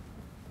lot.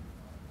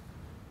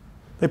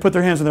 They put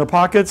their hands in their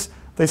pockets,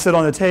 they sit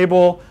on the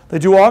table, they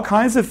do all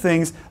kinds of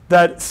things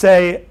that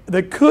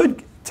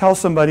could tell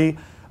somebody,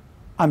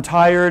 I'm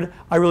tired,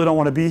 I really don't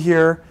want to be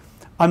here,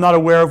 I'm not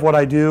aware of what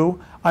I do,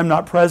 I'm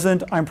not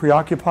present, I'm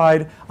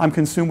preoccupied, I'm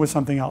consumed with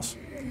something else.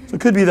 So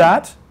it could be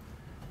that.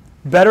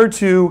 Better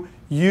to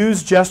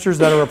use gestures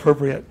that are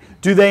appropriate.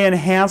 Do they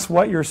enhance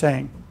what you're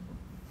saying?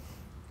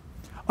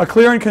 A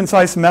clear and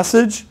concise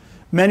message.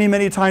 Many,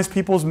 many times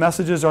people's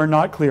messages are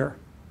not clear.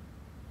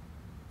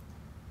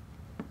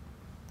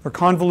 They're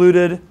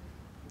convoluted.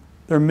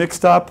 They're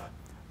mixed up.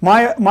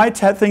 My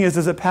thing is,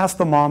 does it pass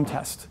the mom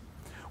test?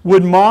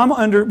 Would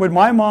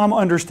my mom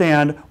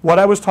understand what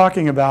I was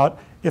talking about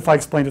if I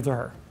explained it to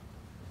her?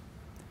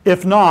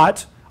 If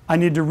not, I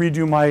need to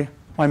redo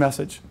my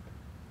message.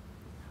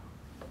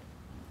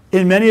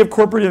 In many of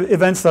corporate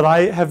events that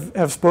I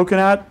have spoken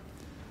at,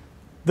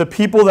 the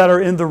people that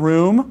are in the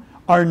room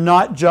are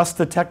not just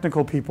the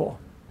technical people.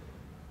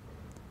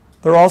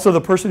 They're also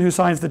the person who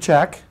signs the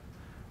check,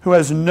 who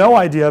has no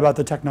idea about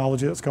the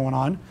technology that's going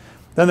on.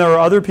 Then there are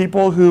other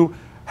people who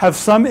have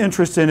some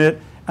interest in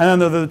it, and then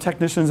there are the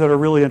technicians that are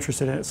really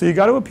interested in it. So you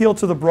got to appeal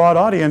to the broad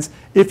audience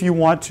if you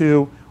want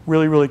to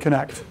really, really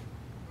connect.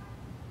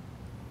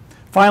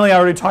 Finally, I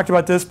already talked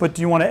about this, but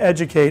do you want to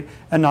educate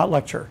and not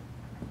lecture?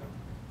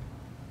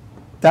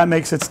 That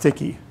makes it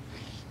sticky.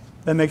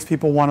 That makes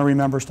people want to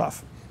remember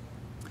stuff.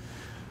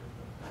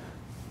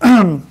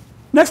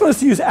 Next one is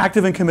to use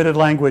active and committed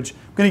language.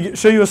 I'm going to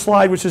show you a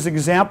slide which is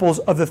examples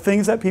of the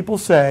things that people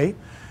say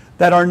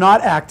that are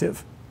not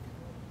active.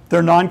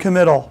 They're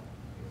non-committal.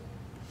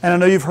 And I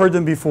know you've heard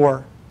them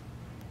before.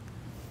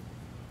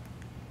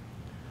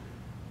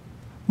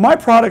 My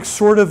product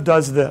sort of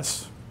does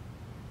this.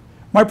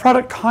 My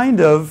product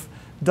kind of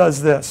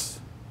does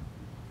this.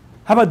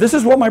 How about this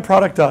is what my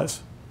product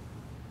does?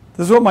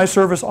 This is what my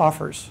service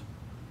offers.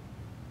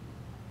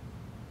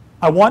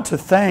 I want to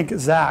thank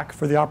Zach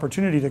for the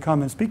opportunity to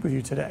come and speak with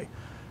you today.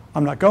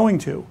 I'm not going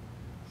to,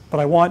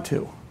 but I want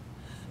to.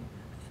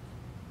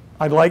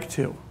 I'd like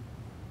to.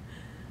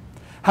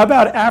 How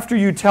about after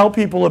you tell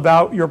people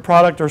about your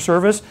product or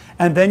service,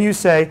 and then you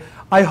say,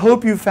 I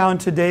hope you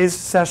found today's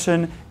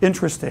session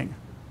interesting.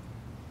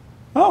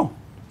 Oh,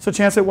 it's a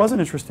chance it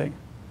wasn't interesting.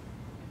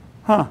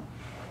 Huh.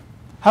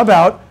 How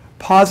about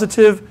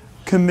positive,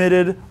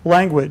 committed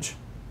language?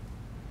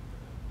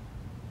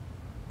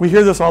 We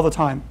hear this all the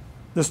time.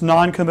 This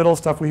non-committal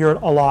stuff, we hear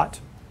it a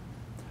lot.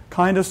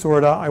 Kinda,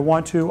 sorta, I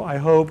want to, I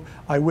hope,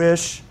 I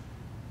wish.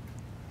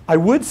 I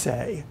would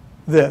say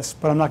this,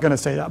 but I'm not going to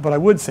say that, but I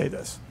would say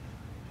this.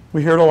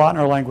 We hear it a lot in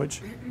our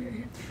language.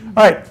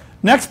 All right,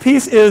 next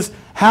piece is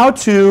how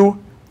to,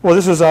 well,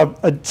 this is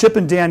a Chip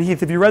and Dan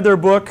Heath. Have you read their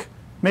book,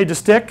 Made to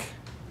Stick?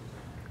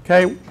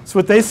 Okay, so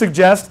what they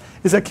suggest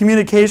is that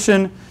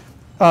communication,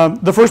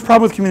 the first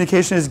problem with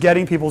communication is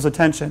getting people's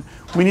attention.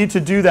 We need to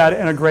do that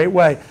in a great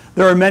way.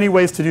 There are many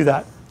ways to do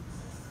that.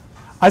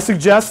 I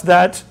suggest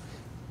that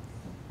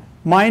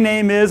my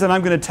name is, and I'm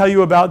going to tell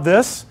you about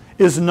this,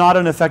 is not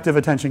an effective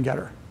attention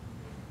getter.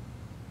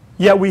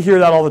 Yet we hear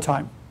that all the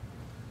time.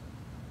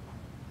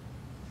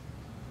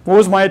 What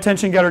was my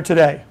attention getter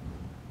today?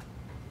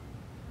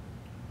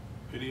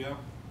 Video.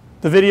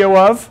 The video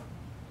of?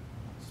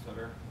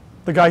 Stutter.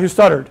 The guy who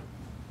stuttered.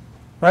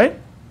 Right?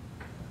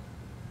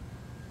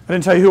 I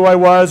didn't tell you who I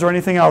was or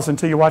anything else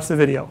until you watched the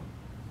video.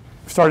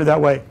 Started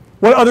that way.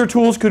 What other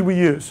tools could we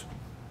use?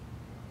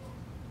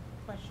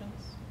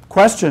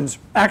 Questions,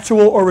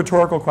 actual or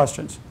rhetorical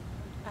questions?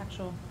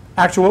 Actual.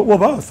 Actual, well,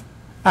 both.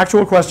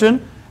 Actual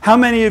question, how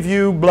many of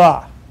you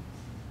blah?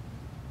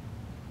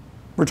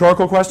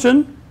 Rhetorical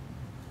question,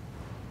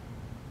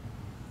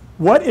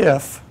 what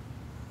if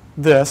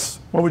this,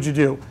 what would you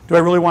do? Do I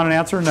really want an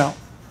answer? No.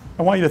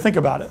 I want you to think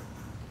about it.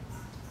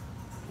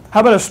 How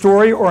about a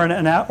story or an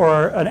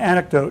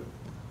anecdote?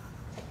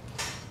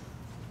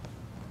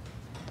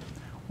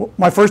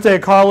 My first day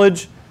of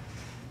college,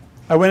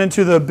 I went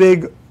into the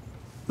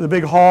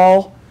big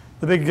hall,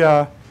 the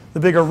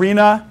big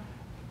arena,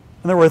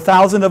 and there were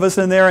 1,000 of us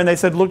in there, and they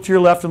said, look to your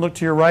left and look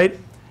to your right,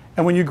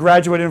 and when you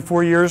graduate in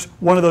 4 years,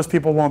 one of those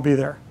people won't be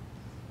there.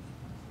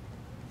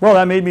 Well,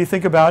 that made me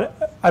think about,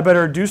 I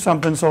better do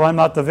something so I'm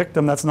not the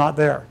victim that's not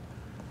there.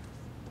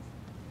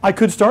 I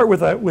could start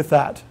with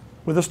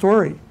a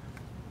story.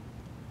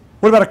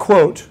 What about a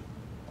quote?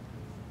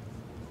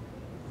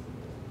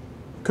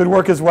 Could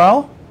work as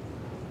well.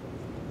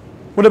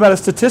 What about a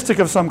statistic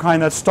of some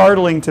kind that's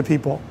startling to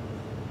people?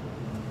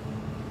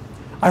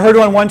 I heard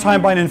one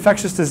time by an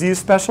infectious disease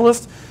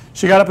specialist.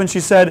 She got up and she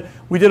said,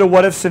 we did a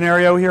what-if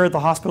scenario here at the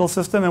hospital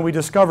system, and we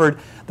discovered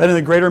that in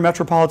the greater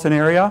metropolitan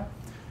area,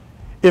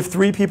 if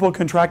 3 people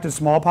contracted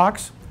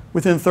smallpox,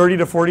 within 30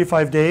 to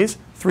 45 days,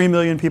 3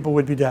 million people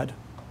would be dead.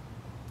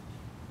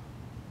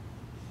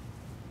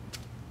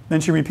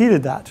 Then she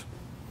repeated that.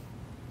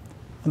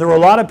 And there were a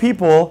lot of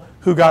people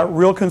who got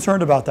real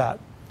concerned about that.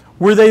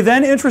 Were they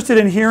then interested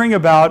in hearing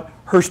about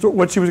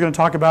what she was going to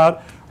talk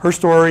about, her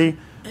story?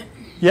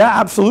 Yeah,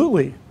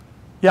 absolutely.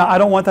 Yeah, I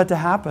don't want that to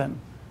happen.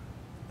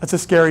 That's a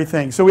scary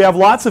thing. So we have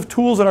lots of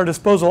tools at our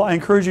disposal. I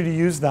encourage you to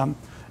use them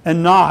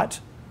and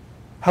not,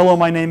 hello,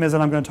 my name is,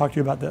 and I'm going to talk to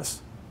you about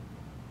this.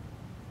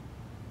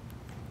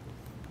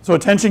 So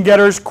attention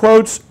getters,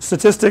 quotes,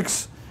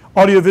 statistics,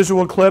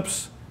 audiovisual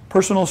clips,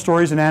 personal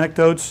stories and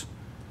anecdotes,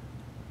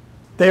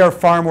 they are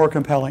far more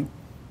compelling.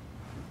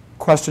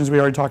 Questions we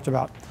already talked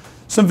about.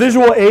 Some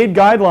visual aid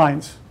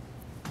guidelines.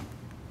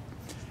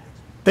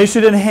 They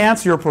should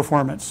enhance your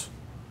performance.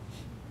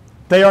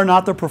 They are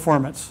not the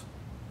performance.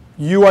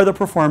 You are the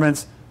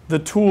performance. The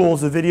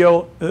tools, the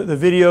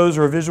videos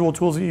or visual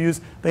tools that you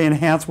use, they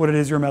enhance what it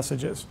is your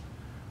message is,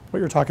 what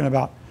you're talking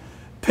about.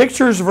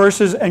 Pictures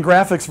versus and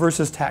graphics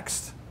versus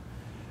text.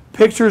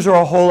 Pictures are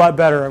a whole lot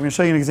better. I'm going to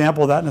show you an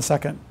example of that in a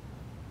second.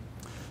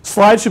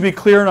 Slides should be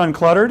clear and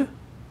uncluttered.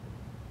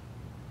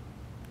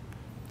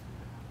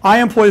 I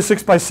employ a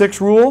 6x6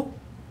 rule.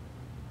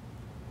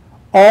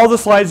 All the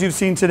slides you've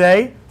seen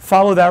today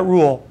follow that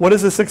rule. What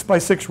is the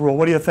 6x6 rule?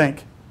 What do you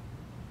think?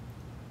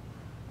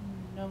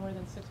 No more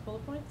than 6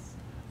 bullet points?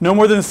 No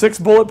more than 6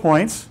 bullet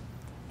points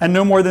and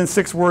no more than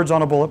 6 words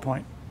on a bullet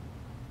point.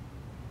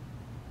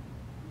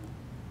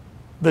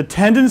 The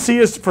tendency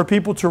is for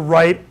people to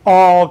write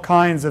all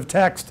kinds of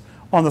text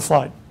on the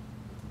slide.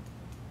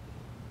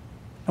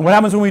 And what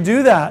happens when we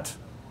do that?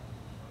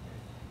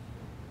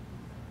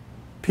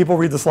 People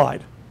read the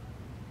slide.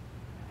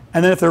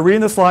 And then if they're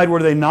reading the slide,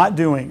 what are they not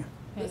doing?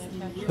 Paying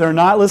attention. They're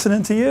not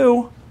listening to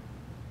you.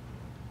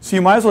 So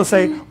you might as well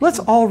say, let's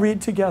all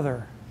read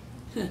together.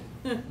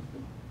 And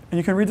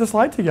you can read the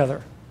slide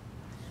together.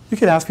 You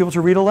could ask people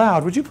to read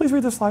aloud. Would you please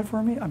read the slide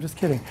for me? I'm just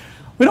kidding.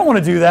 We don't want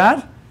to do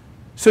that.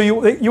 So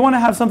you want to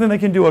have something they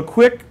can do a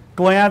quick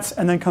glance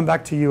and then come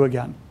back to you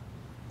again.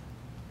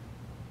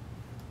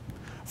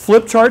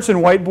 Flip charts and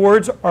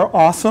whiteboards are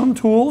awesome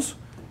tools.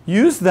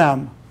 Use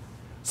them.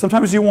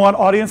 Sometimes you want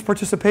audience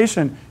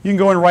participation. You can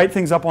go and write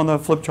things up on the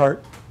flip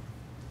chart.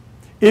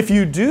 If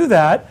you do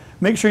that,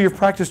 make sure you've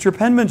practiced your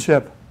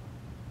penmanship.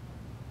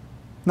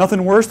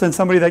 Nothing worse than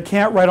somebody that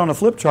can't write on a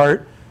flip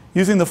chart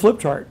using the flip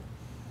chart.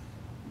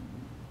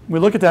 We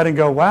look at that and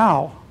go,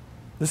 wow,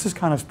 this is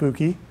kind of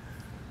spooky.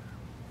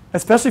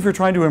 Especially if you're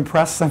trying to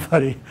impress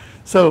somebody.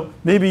 So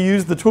maybe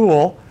use the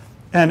tool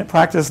and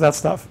practice that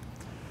stuff.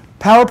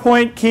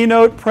 PowerPoint,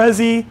 Keynote,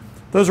 Prezi,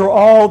 those are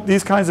all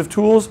these kinds of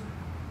tools.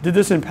 Did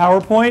this in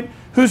PowerPoint.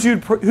 Who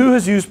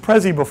has used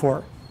Prezi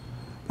before?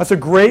 That's a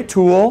great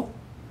tool.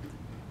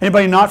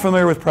 Anybody not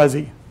familiar with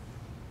Prezi?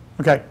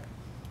 Okay.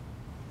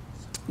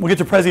 We'll get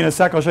to Prezi in a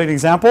sec. I'll show you an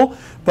example.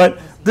 But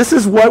this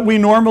is what we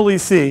normally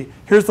see.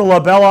 Here's the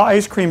La Bella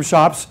Ice Cream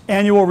Shop's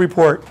annual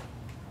report.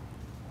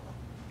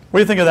 What do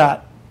you think of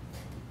that?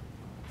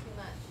 Too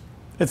much.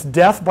 It's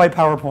death by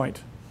PowerPoint.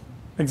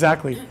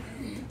 Exactly.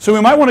 So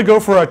we might want to go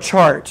for a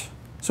chart.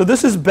 So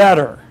this is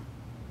better.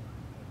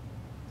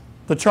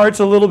 The chart's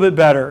a little bit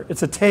better.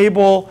 It's a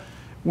table.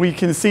 We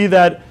can see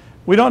that.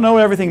 We don't know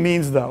what everything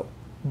means, though,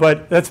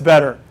 but that's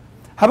better.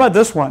 How about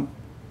this one?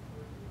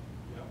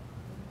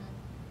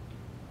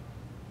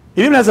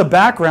 It even has a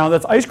background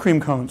that's ice cream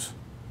cones,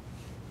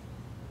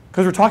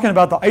 because we're talking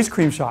about the ice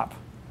cream shop.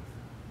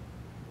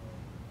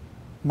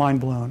 Mind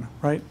blown,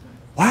 right?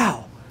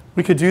 Wow,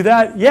 we could do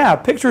that? Yeah,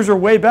 pictures are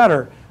way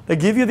better. They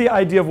give you the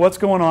idea of what's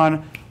going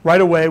on right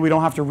away. We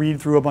don't have to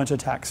read through a bunch of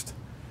text.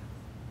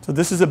 So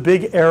this is a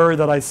big error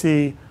that I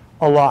see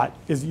a lot.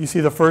 Is you see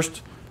the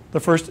first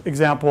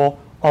example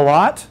a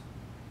lot.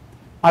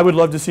 I would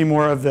love to see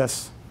more of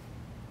this.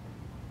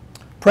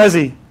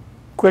 Prezi,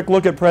 quick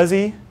look at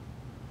Prezi.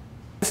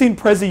 I've seen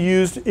Prezi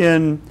used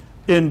in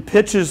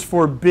pitches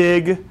for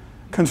big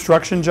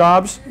construction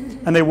jobs,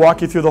 and they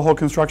walk you through the whole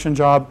construction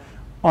job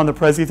on the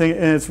Prezi thing,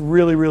 and it's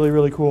really, really,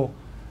 really cool.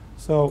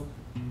 So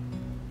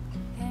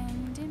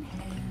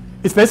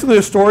it's basically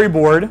a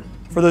storyboard,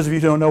 for those of you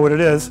who don't know what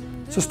it is.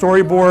 It's a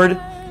storyboard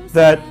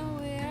that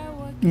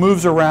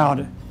moves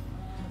around.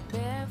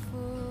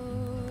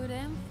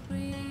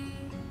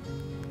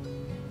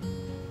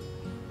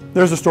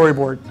 There's a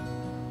storyboard.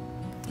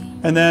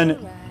 And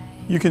then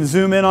you can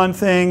zoom in on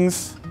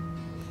things.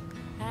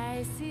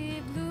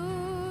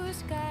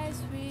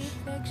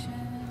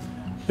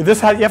 You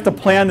have to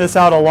plan this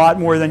out a lot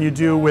more than you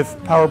do with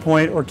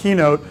PowerPoint or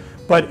Keynote,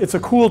 but it's a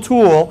cool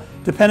tool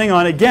depending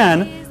on,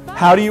 again,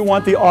 how do you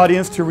want the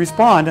audience to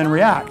respond and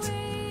react.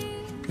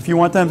 If you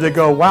want them to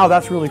go, wow,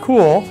 that's really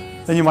cool,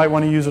 then you might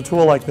want to use a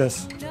tool like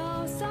this.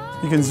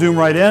 You can zoom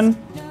right in.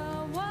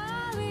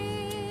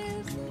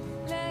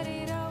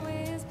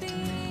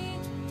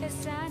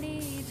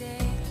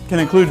 Can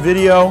include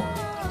video.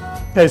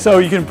 Okay, so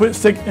you can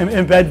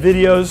embed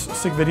videos,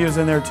 stick videos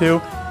in there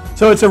too.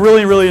 So it's a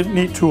really, really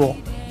neat tool.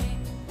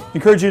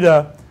 Encourage you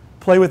to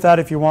play with that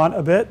if you want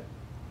a bit.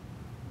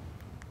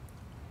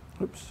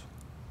 Oops.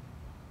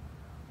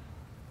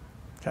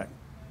 Okay.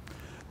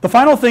 The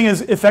final thing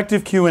is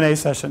effective Q&A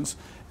sessions.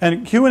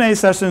 And Q&A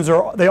sessions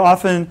they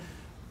often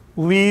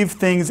leave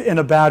things in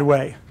a bad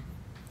way.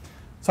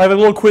 So I have a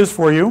little quiz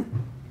for you.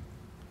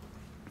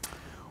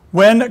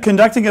 When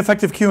conducting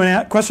effective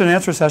question and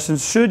answer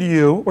sessions,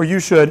 you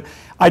should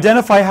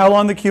identify how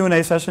long the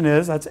Q&A session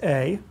is, that's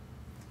A.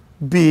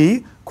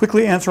 B,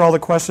 quickly answer all the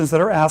questions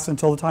that are asked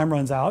until the time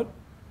runs out.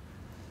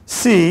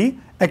 C,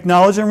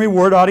 acknowledge and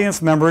reward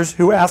audience members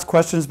who ask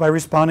questions by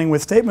responding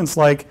with statements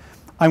like,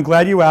 I'm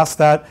glad you asked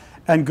that,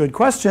 and good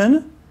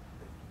question.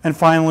 And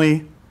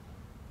finally,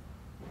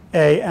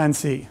 A and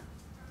C.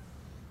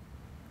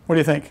 What do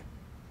you think?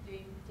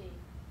 D.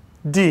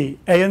 D,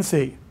 A and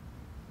C.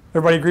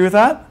 Everybody agree with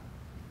that?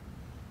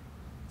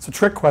 It's a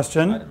trick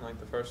question. I didn't like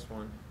the first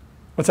one.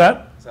 What's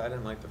that? I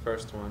didn't like the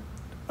first one.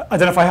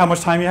 Identify how much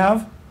time you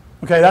have?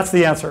 Okay, that's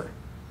the answer.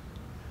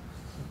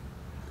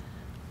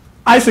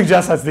 I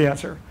suggest that's the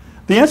answer.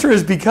 The answer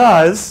is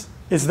because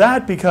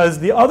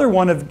the other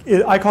one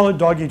I call it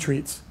doggy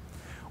treats.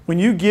 When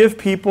you give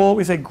people,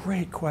 we say,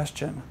 great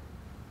question.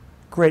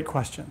 Great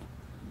question.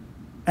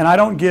 And I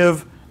don't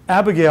give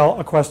Abigail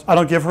a question, I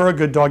don't give her a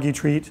good doggy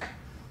treat,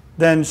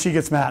 then she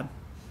gets mad.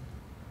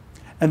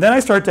 And then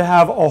I start to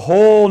have a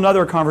whole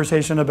nother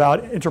conversation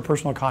about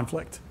interpersonal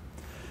conflict.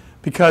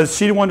 Because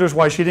she wonders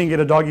why she didn't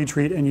get a doggy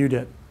treat and you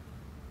did.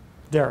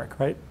 Derek,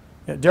 right?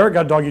 Yeah, Derek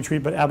got a doggy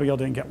treat, but Abigail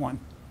didn't get one.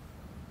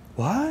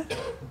 What?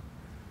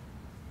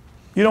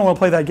 You don't want to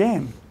play that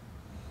game.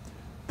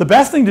 The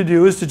best thing to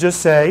do is to just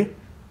say,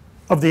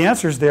 of the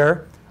answers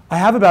there, I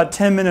have about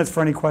 10 minutes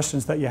for any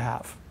questions that you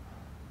have.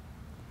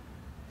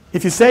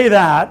 If you say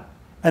that,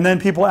 and then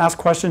people ask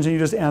questions and you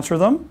just answer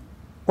them,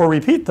 or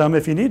repeat them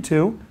if you need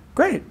to,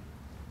 great.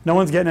 No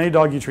one's getting any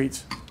doggy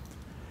treats.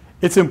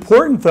 It's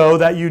important, though,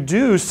 that you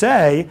do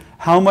say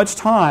how much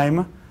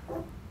time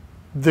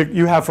that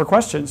you have for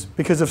questions.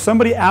 Because if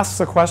somebody asks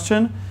a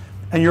question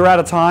and you're out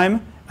of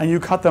time and you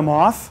cut them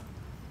off,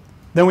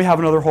 then we have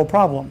another whole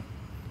problem.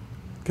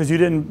 Because you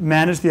didn't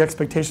manage the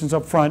expectations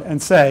up front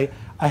and say,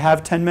 I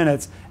have 10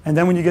 minutes. And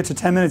then when you get to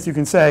 10 minutes, you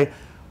can say,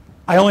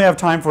 I only have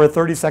time for a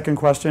 30-second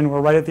question.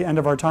 We're right at the end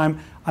of our time.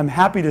 I'm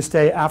happy to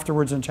stay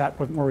afterwards and chat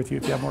more with you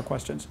if you have more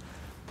questions.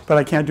 But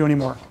I can't do any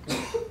more.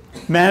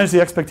 Manage the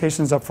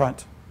expectations up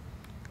front.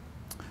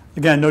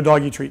 Again, no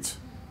doggy treats.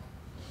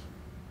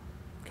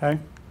 Okay?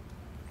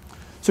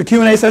 So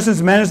Q&A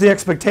sessions, manage the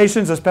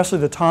expectations, especially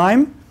the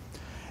time.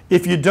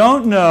 If you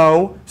don't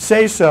know,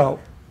 say so.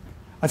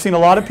 I've seen a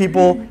lot of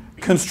people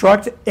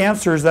construct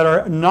answers that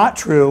are not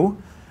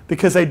true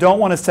because they don't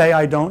want to say,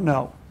 I don't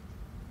know.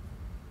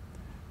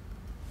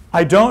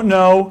 I don't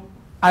know,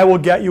 I will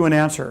get you an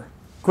answer.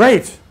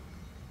 Great.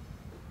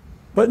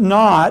 But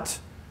not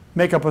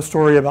make up a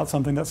story about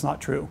something that's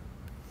not true.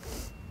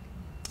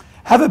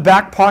 Have a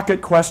back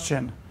pocket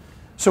question.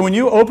 So when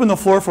you open the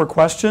floor for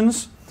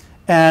questions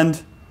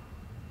and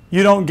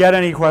you don't get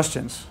any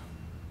questions,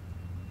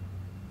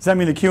 does that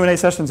mean the Q&A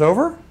session's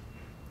over?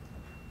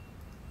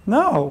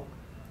 No.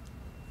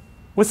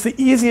 What's the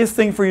easiest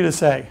thing for you to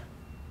say?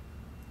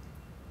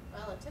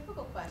 Well, a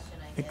typical question,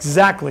 I guess.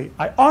 Exactly.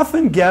 I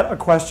often get a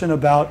question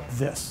about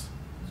this.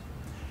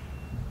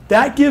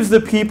 That gives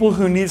the people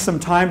who need some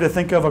time to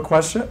think of a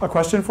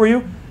question for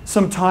you,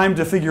 some time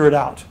to figure it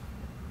out.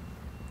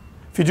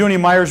 If you do any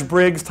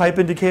Myers-Briggs type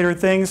indicator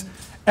things,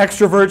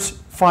 extroverts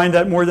find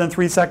that more than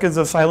 3 seconds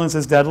of silence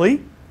is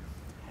deadly.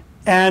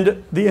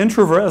 And the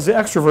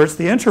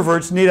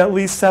introverts need at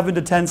least 7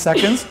 to 10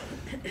 seconds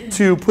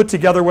to put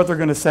together what they're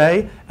going to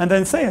say and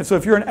then say it. So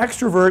if you're an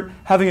extrovert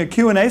having a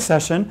Q&A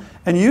session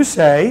and you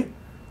say,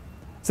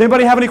 does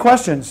anybody have any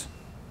questions?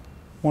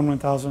 1,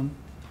 1,000,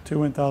 2,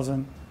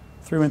 1,000,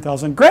 3,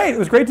 1,000. Great, it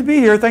was great to be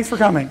here. Thanks for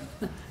coming.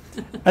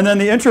 And then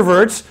the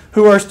introverts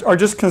who are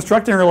just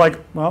constructing are like,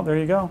 well, there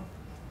you go.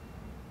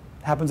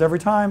 Happens every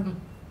time.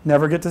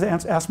 Never get to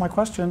ask my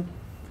question.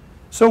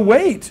 So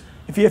wait.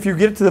 If you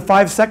get to the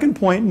 5-second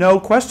point, no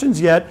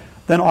questions yet,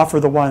 then offer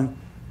the one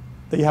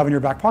that you have in your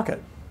back pocket.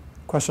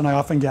 Question I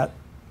often get.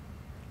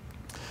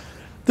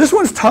 This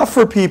one's tough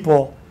for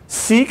people.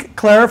 Seek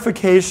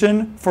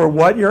clarification for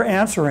what you're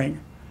answering.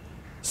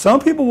 Some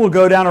people will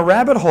go down a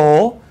rabbit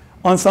hole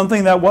on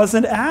something that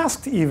wasn't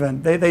asked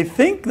even. They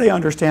think they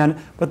understand,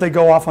 but they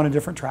go off on a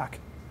different track.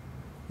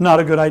 Not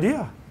a good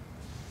idea.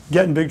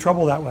 Get in big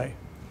trouble that way.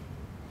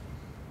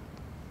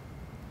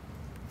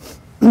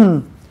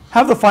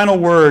 Have the final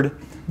word.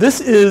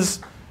 This is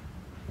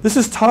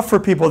tough for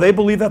people. They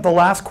believe that the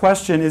last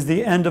question is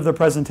the end of the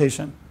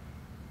presentation.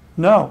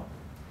 No.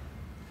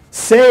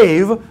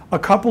 Save a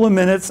couple of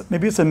minutes,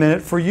 maybe it's a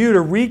minute, for you to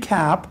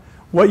recap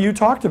what you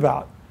talked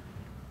about.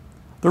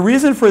 The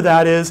reason for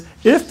that is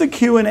if the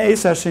Q&A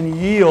session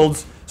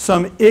yields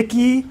some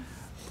icky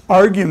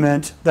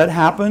argument that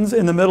happens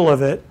in the middle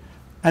of it,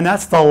 and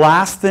that's the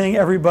last thing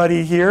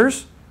everybody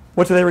hears,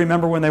 what do they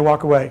remember when they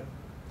walk away?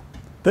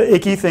 The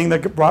icky thing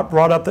that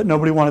brought up that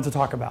nobody wanted to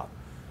talk about.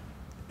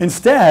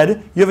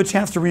 Instead, you have a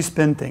chance to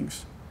respin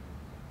things.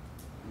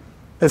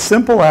 As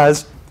simple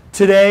as,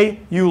 today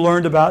you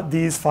learned about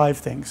these 5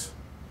 things.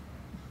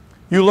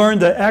 You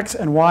learned the X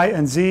and Y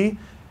and Z,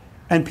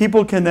 and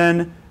people can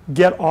then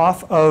get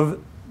off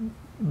of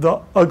the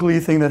ugly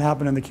thing that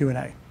happened in the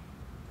Q&A.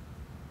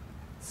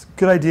 It's a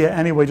good idea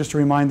anyway, just to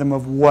remind them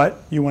of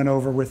what you went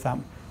over with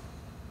them.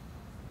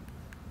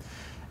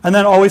 And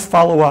then always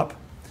follow up.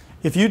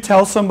 If you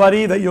tell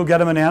somebody that you'll get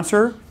them an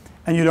answer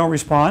and you don't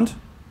respond,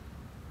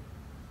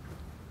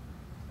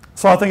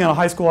 saw a thing in a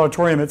high school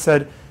auditorium, it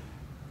said,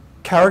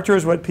 character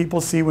is what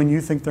people see when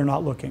you think they're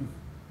not looking.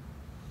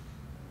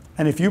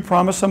 And if you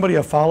promise somebody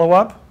a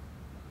follow-up,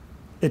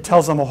 it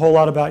tells them a whole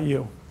lot about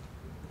you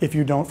if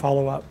you don't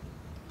follow up.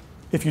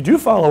 If you do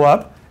follow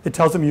up, it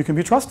tells them you can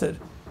be trusted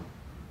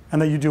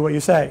and that you do what you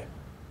say.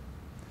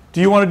 Do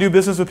you want to do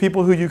business with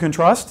people who you can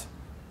trust?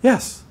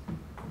 Yes.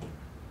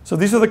 So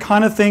these are the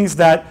kind of things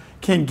that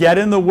can get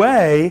in the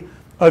way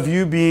of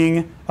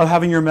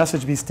having your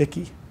message be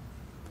sticky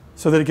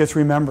so that it gets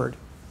remembered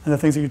and the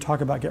things that you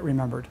talk about get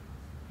remembered.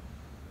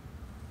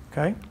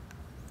 Okay?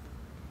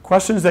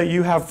 Questions that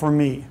you have for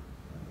me?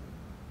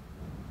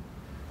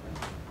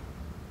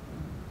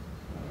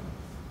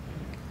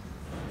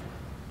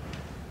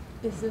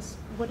 Is it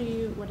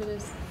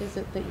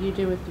that you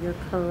do with your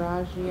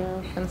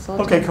Coraggio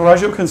Consulting? Okay,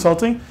 Coraggio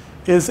Consulting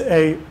is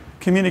a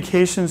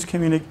communications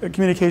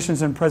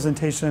and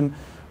presentation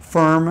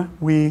firm.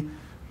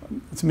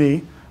 It's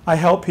me. I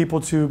help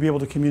people to be able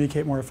to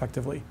communicate more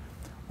effectively,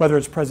 whether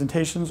it's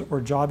presentations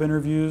or job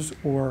interviews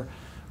or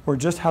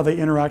just how they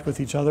interact with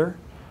each other,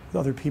 with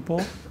other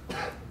people.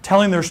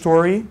 Telling their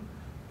story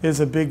is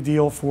a big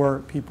deal for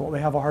people. They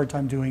have a hard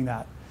time doing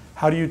that.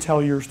 How do you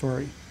tell your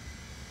story?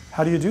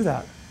 How do you do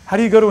that? How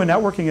do you go to a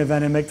networking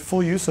event and make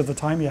full use of the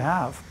time you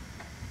have?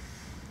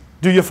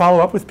 Do you follow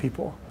up with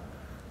people?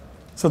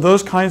 So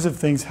those kinds of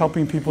things,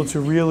 helping people to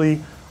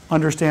really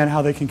understand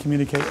how they can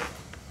communicate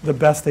the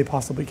best they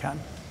possibly can.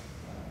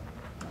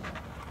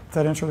 Does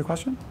that answer the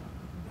question?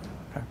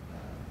 Okay.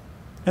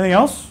 Anything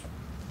else?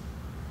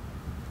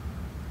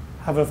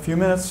 Have a few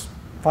minutes,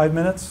 5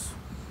 minutes.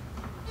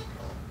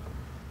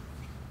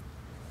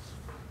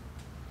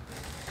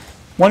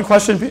 One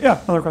question,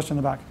 yeah, another question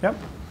in the back. Yep.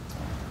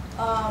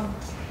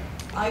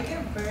 I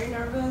get very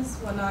nervous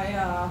when I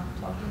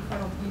talk in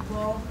front of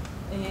people,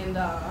 and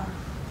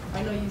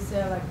I know you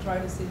said like try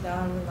to sit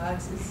down,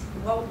 relax.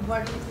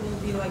 What do you think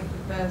would be like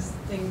the best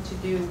thing to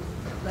do,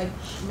 like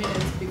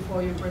minutes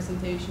before your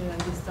presentation,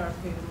 and you start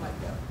feeling like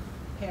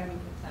a panic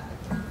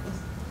attack?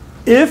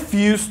 If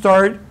you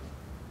start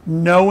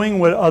knowing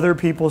what other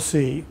people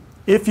see,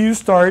 if you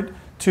start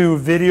to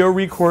video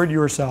record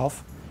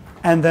yourself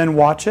and then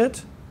watch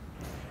it,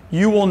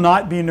 you will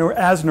not be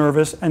as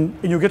nervous, and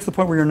you'll get to the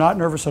point where you're not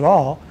nervous at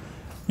all.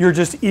 You're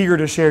just eager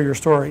to share your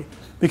story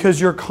because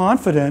you're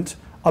confident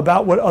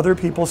about what other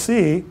people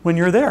see when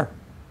you're there.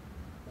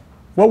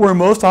 What we're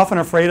most often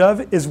afraid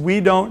of is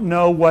we don't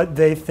know what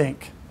they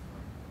think.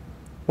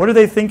 What are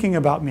they thinking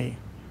about me?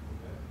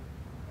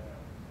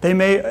 They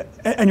may,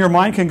 and your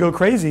mind can go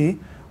crazy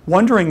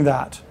wondering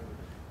that.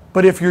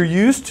 But if you're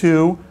used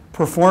to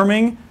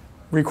performing,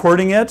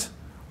 recording it,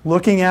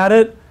 looking at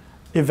it,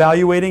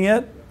 evaluating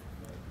it,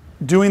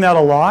 doing that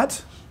a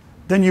lot,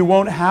 then you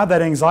won't have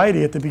that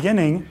anxiety at the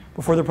beginning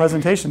before the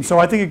presentation. So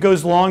I think it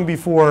goes long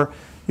before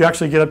you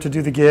actually get up to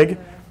do the gig.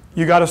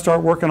 You got to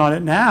start working on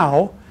it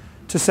now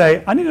to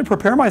say, I need to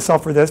prepare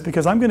myself for this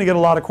because I'm going to get a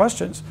lot of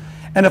questions.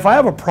 And if I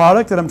have a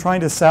product that I'm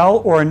trying to sell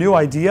or a new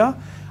idea,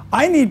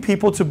 I need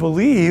people to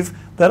believe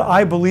that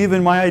I believe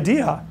in my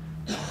idea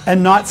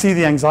and not see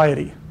the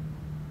anxiety.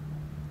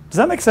 Does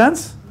that make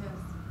sense? Yes.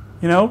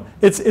 You know,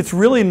 it's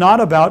really not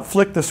about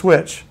flick the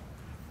switch.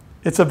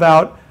 It's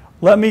about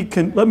let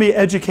me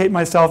educate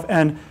myself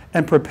and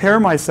prepare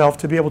myself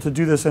to be able to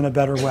do this in a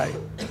better way,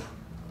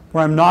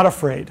 where I'm not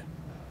afraid.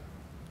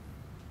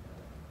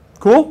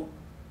 Cool?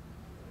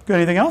 Good.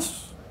 Anything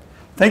else?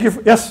 Thank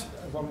you. Yes?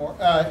 One more.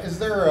 Is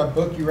there a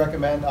book you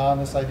recommend on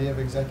this idea of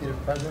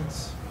executive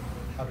presence?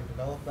 How to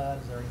develop that?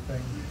 Is there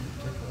anything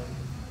particular?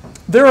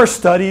 There are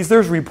studies,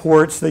 there's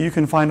reports that you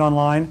can find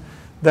online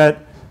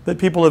that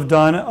people have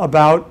done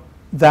about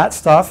that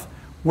stuff.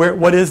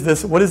 What is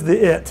this? What is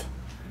the it?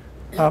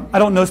 I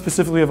don't know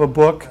specifically of a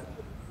book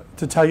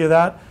to tell you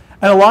that.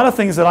 And a lot of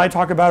things that I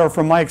talk about are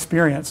from my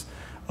experience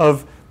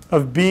of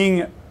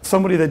being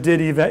somebody that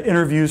did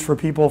interviews for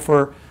people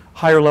for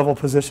higher level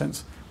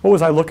positions. What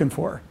was I looking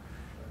for?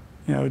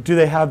 You know, do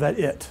they have that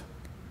it?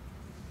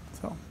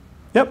 So,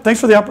 yep, thanks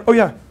for the oh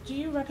yeah. Do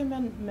you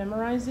recommend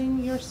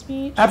memorizing your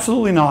speech?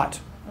 Absolutely not.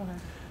 Okay.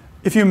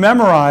 If you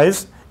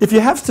memorize, if you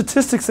have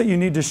statistics that you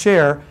need to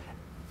share,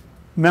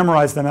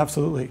 memorize them,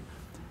 absolutely.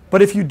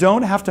 But if you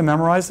don't have to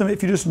memorize them,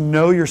 if you just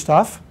know your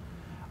stuff,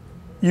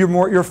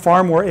 you're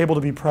far more able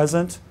to be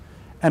present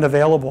and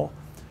available.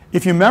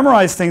 If you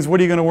memorize things, what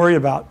are you going to worry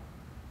about?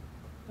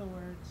 The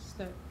words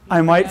that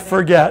I might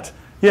forget.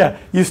 Yeah,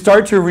 you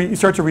start to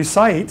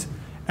recite,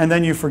 and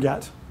then you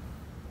forget,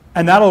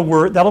 and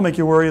that'll make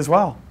you worry as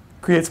well.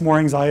 Creates more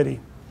anxiety.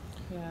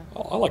 Yeah.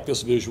 I like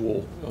this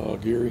visual,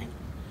 Gary.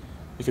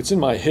 If it's in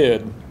my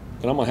head,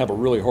 then I'm going to have a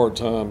really hard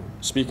time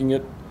speaking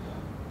it.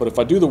 But if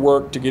I do the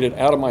work to get it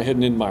out of my head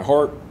and into my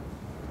heart,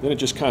 then it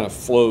just kind of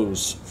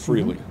flows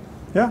freely.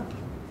 Mm-hmm. Yeah.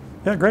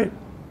 Yeah, great.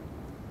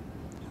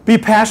 Be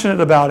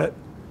passionate about it.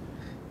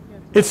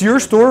 It's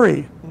your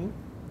story. Mm-hmm.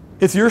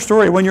 It's your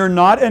story. When you're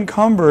not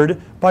encumbered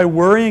by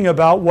worrying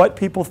about what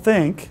people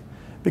think,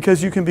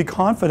 because you can be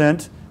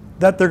confident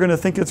that they're going to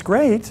think it's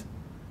great,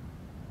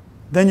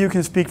 then you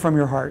can speak from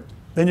your heart.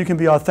 Then you can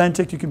be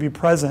authentic, you can be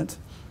present.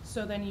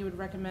 So then you would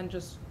recommend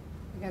just,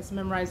 I guess,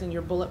 memorizing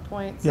your bullet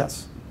points?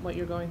 Yes. What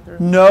you're going through?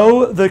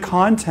 Know the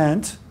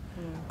content,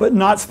 but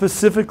not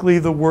specifically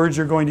the words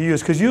you're going to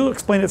use, because you'll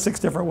explain it 6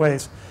 different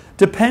ways,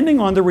 depending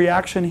on the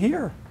reaction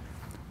here.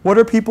 What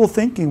are people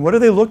thinking? What are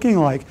they looking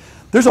like?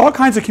 There's all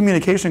kinds of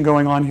communication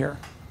going on here.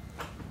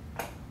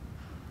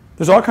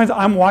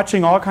 I'm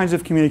watching all kinds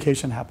of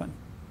communication happen.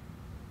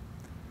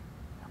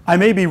 I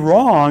may be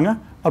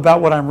wrong about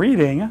what I'm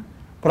reading,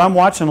 but I'm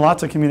watching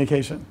lots of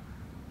communication.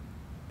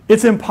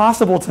 It's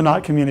impossible to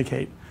not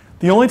communicate.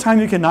 The only time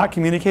you cannot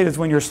communicate is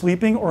when you're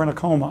sleeping or in a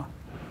coma.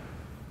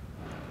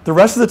 The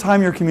rest of the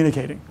time you're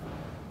communicating.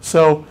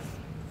 So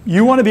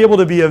you want to be able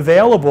to be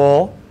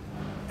available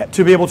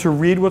to be able to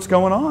read what's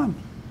going on.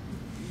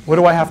 What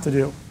do I have to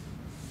do?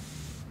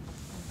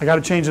 I got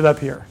to change it up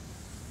here.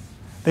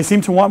 They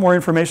seem to want more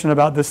information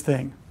about this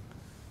thing.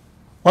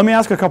 Let me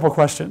ask a couple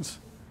questions.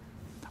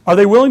 Are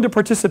they willing to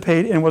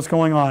participate in what's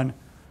going on?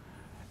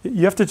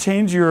 You have to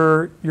change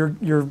your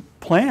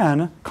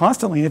plan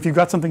constantly. If you've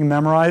got something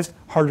memorized,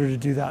 harder to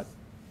do that.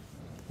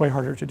 Way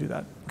harder to do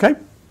that. Okay?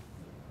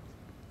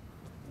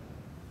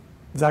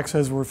 Zach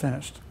says we're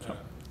finished. So.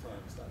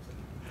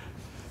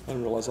 I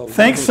didn't realize I was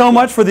Thanks so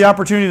much for the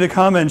opportunity to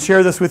come and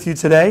share this with you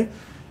today.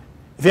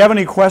 If you have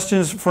any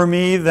questions for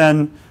me,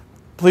 then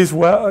please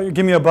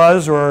give me a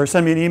buzz or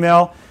send me an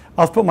email.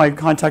 I'll put my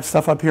contact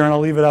stuff up here, and I'll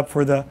leave it up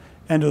for the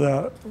end of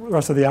the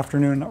rest of the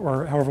afternoon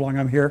or however long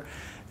I'm here.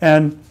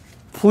 And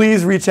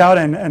please reach out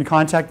and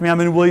contact me. I'm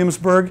in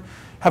Williamsburg,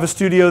 have a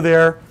studio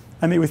there.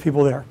 I meet with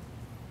people there.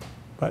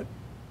 But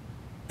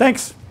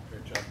thanks.